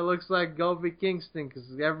kind of looks like Kofi Kingston because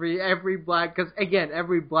every black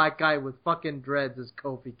guy with fucking dreads is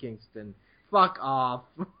Kofi Kingston. Fuck off.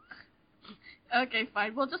 Okay,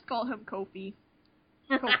 fine. We'll just call him Kofi.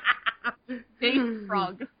 Base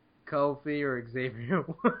Frog. Kofi or Xavier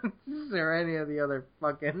Woods or any of the other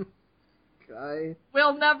fucking guy.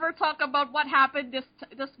 We'll never talk about what happened this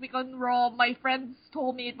week on Raw. My friends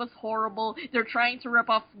told me it was horrible. They're trying to rip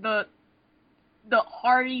off the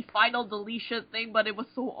Hardy final deletion thing, but it was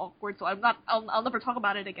so awkward. So I'll never talk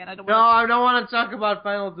about it again. I don't want to talk about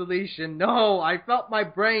final deletion. No, I felt my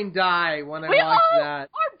brain die when I watched that.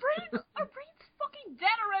 Our brains fucking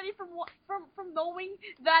dead already from knowing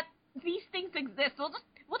that these things exist. We'll just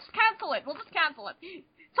cancel it. Talk to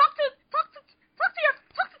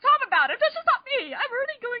Tom about it. That's just not me. I'm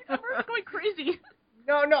really going crazy.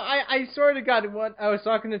 No, I I swear to God, what I was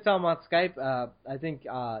talking to Tom on Skype, I think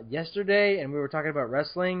yesterday, and we were talking about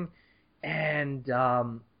wrestling, and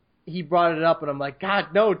he brought it up, and I'm like,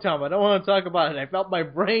 God, no, Tom, I don't want to talk about it. I felt my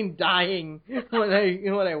brain dying when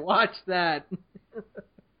I watched that.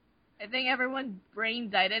 I think everyone's brain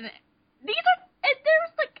died, and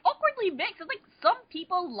there's like awkwardly mixed. It's like some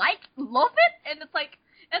people love it, and it's like,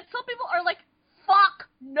 and some people are like, fuck,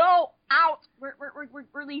 no, out, we're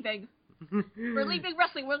leaving. We're leaving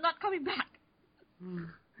wrestling. We're not coming back.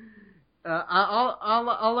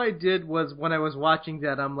 All I did was when I was watching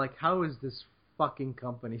that, I'm like, how is this fucking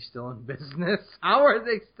company still in business? How are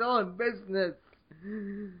they still in business?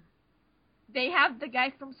 They have the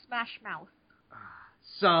guy from Smash Mouth.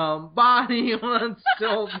 Somebody once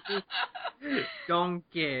told me, don't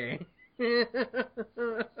care. Oh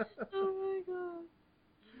my god.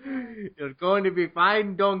 You're going to be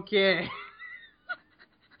fine, don't care.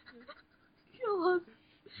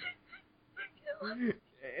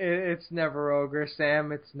 It's never ogre,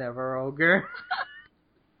 Sam. It's never ogre.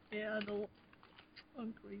 Yeah,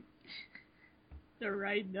 the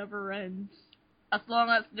ride never ends. As long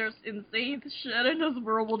as there's insane shit in this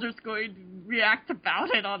world, we're just going to react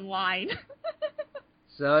about it online.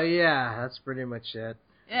 So yeah, that's pretty much it.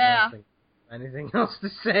 Yeah. I don't think anything else to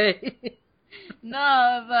say.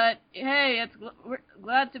 No, but hey, we're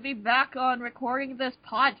glad to be back on recording this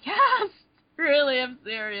podcast. Really, I'm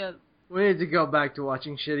serious. We need to go back to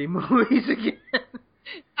watching shitty movies again.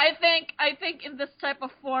 I think in this type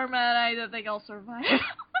of format, I don't think I'll survive.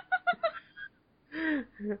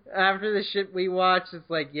 After the shit we watch, it's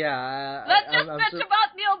like, yeah. Let's just bitch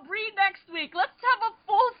about Neil Breen next week. Let's have a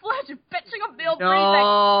full-fledged bitching of Neil Breen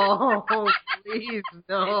next week. No, please,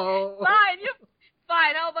 no.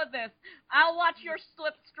 Fine, how about this? I'll watch your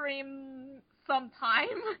Slipstream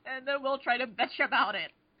sometime, and then we'll try to bitch about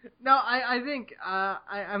it. No, I think I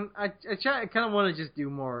kind of want to just do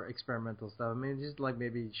more experimental stuff. I mean, just like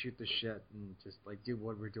maybe shoot the shit and just like do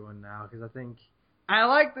what we're doing now, because I think I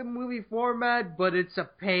like the movie format, but it's a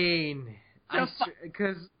pain.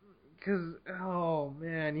 Because oh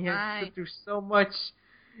man, you have to sit through so much.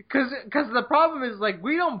 Because the problem is, like,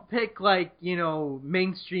 we don't pick, like, you know,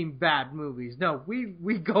 mainstream bad movies. No, we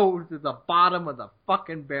go to the bottom of the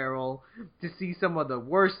fucking barrel to see some of the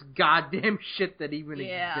worst goddamn shit that even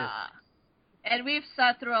exists. And we've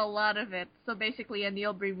sat through a lot of it. So basically, a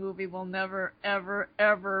Neil Breen movie will never, ever,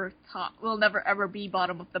 ever be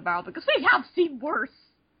bottom of the barrel, because we have seen worse.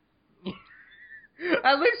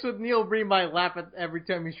 At least with Neil Breen, might laugh at every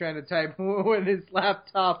time he's trying to type with his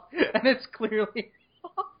laptop, and it's clearly...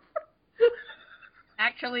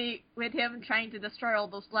 Actually, with him trying to destroy all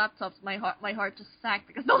those laptops, my heart just sank,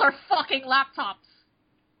 because those are fucking laptops.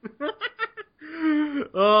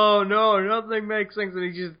 Oh no, nothing makes sense,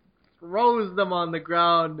 and he just throws them on the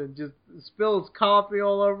ground and just spills coffee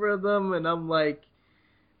all over them, and I'm like,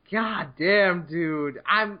 God damn, dude,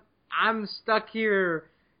 I'm stuck here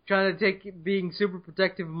trying to being super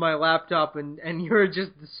protective of my laptop, and you're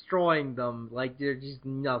just destroying them like they're just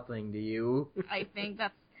nothing to you. I think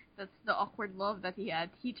that's the awkward love that he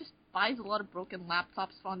had. He just buys a lot of broken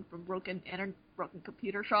laptops from broken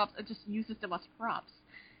computer shops and just uses them as props.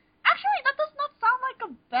 Actually, that does not sound like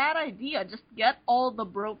a bad idea. Just get all the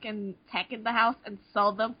broken tech in the house and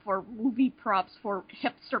sell them for movie props for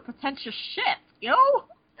hipster pretentious shit, you know?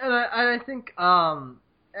 And I think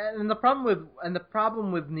and the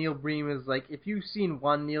problem with Neil Breen is, like, if you've seen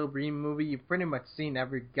one Neil Breen movie, you've pretty much seen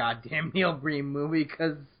every goddamn Neil Breen movie,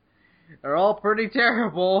 because they're all pretty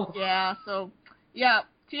terrible. Yeah, so, yeah,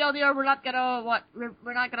 TLDR, we're not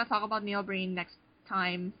gonna talk about Neil Breen next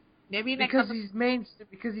time. Maybe next because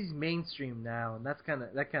he's mainstream now, and that kind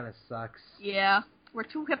of sucks. Yeah, we're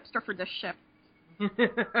too hipster for this shit.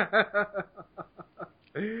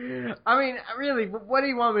 I mean, really, what do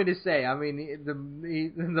you want me to say? I mean,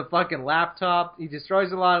 the fucking laptop, he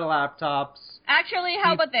destroys a lot of laptops. Actually,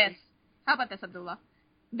 how about this, Abdullah?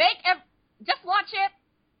 Just watch it.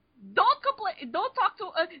 Don't complain. Don't talk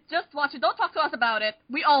to. Just watch it. Don't talk to us about it.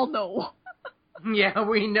 We all know. Yeah,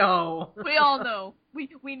 we know. We all know.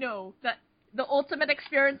 We know that the ultimate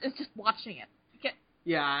experience is just watching it. Okay.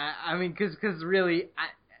 Yeah, I mean, because really,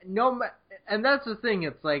 and that's the thing.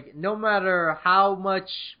 It's like, no matter how much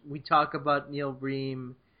we talk about Neil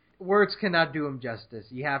Breen, words cannot do him justice.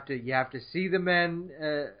 You have to see the man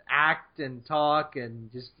act and talk and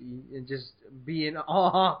just be in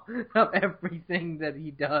awe of everything that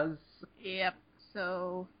he does. Yep.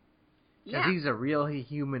 So, yeah. 'Cause he's a real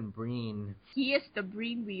human Breen. He is the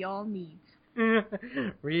Breen we all need.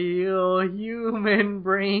 Real human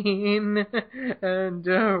Breen and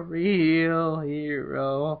a real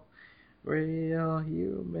hero. Real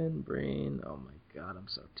human brain. Oh my god, I'm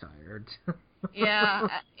so tired. Yeah,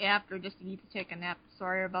 after just need to take a nap.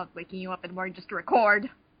 Sorry about waking you up in the morning just to record.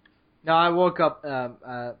 No, I woke up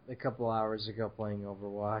a couple hours ago playing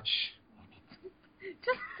Overwatch.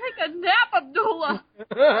 Just take a nap, Abdullah.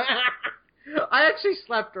 I actually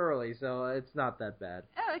slept early, so it's not that bad.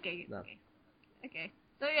 Oh, okay, No. okay.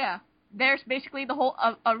 So yeah, there's basically the whole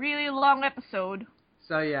a really long episode.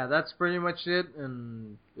 So yeah, that's pretty much it.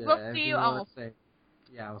 And We'll see you all.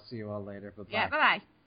 Yeah, I'll see you all later. Bye-bye. Yeah, bye bye.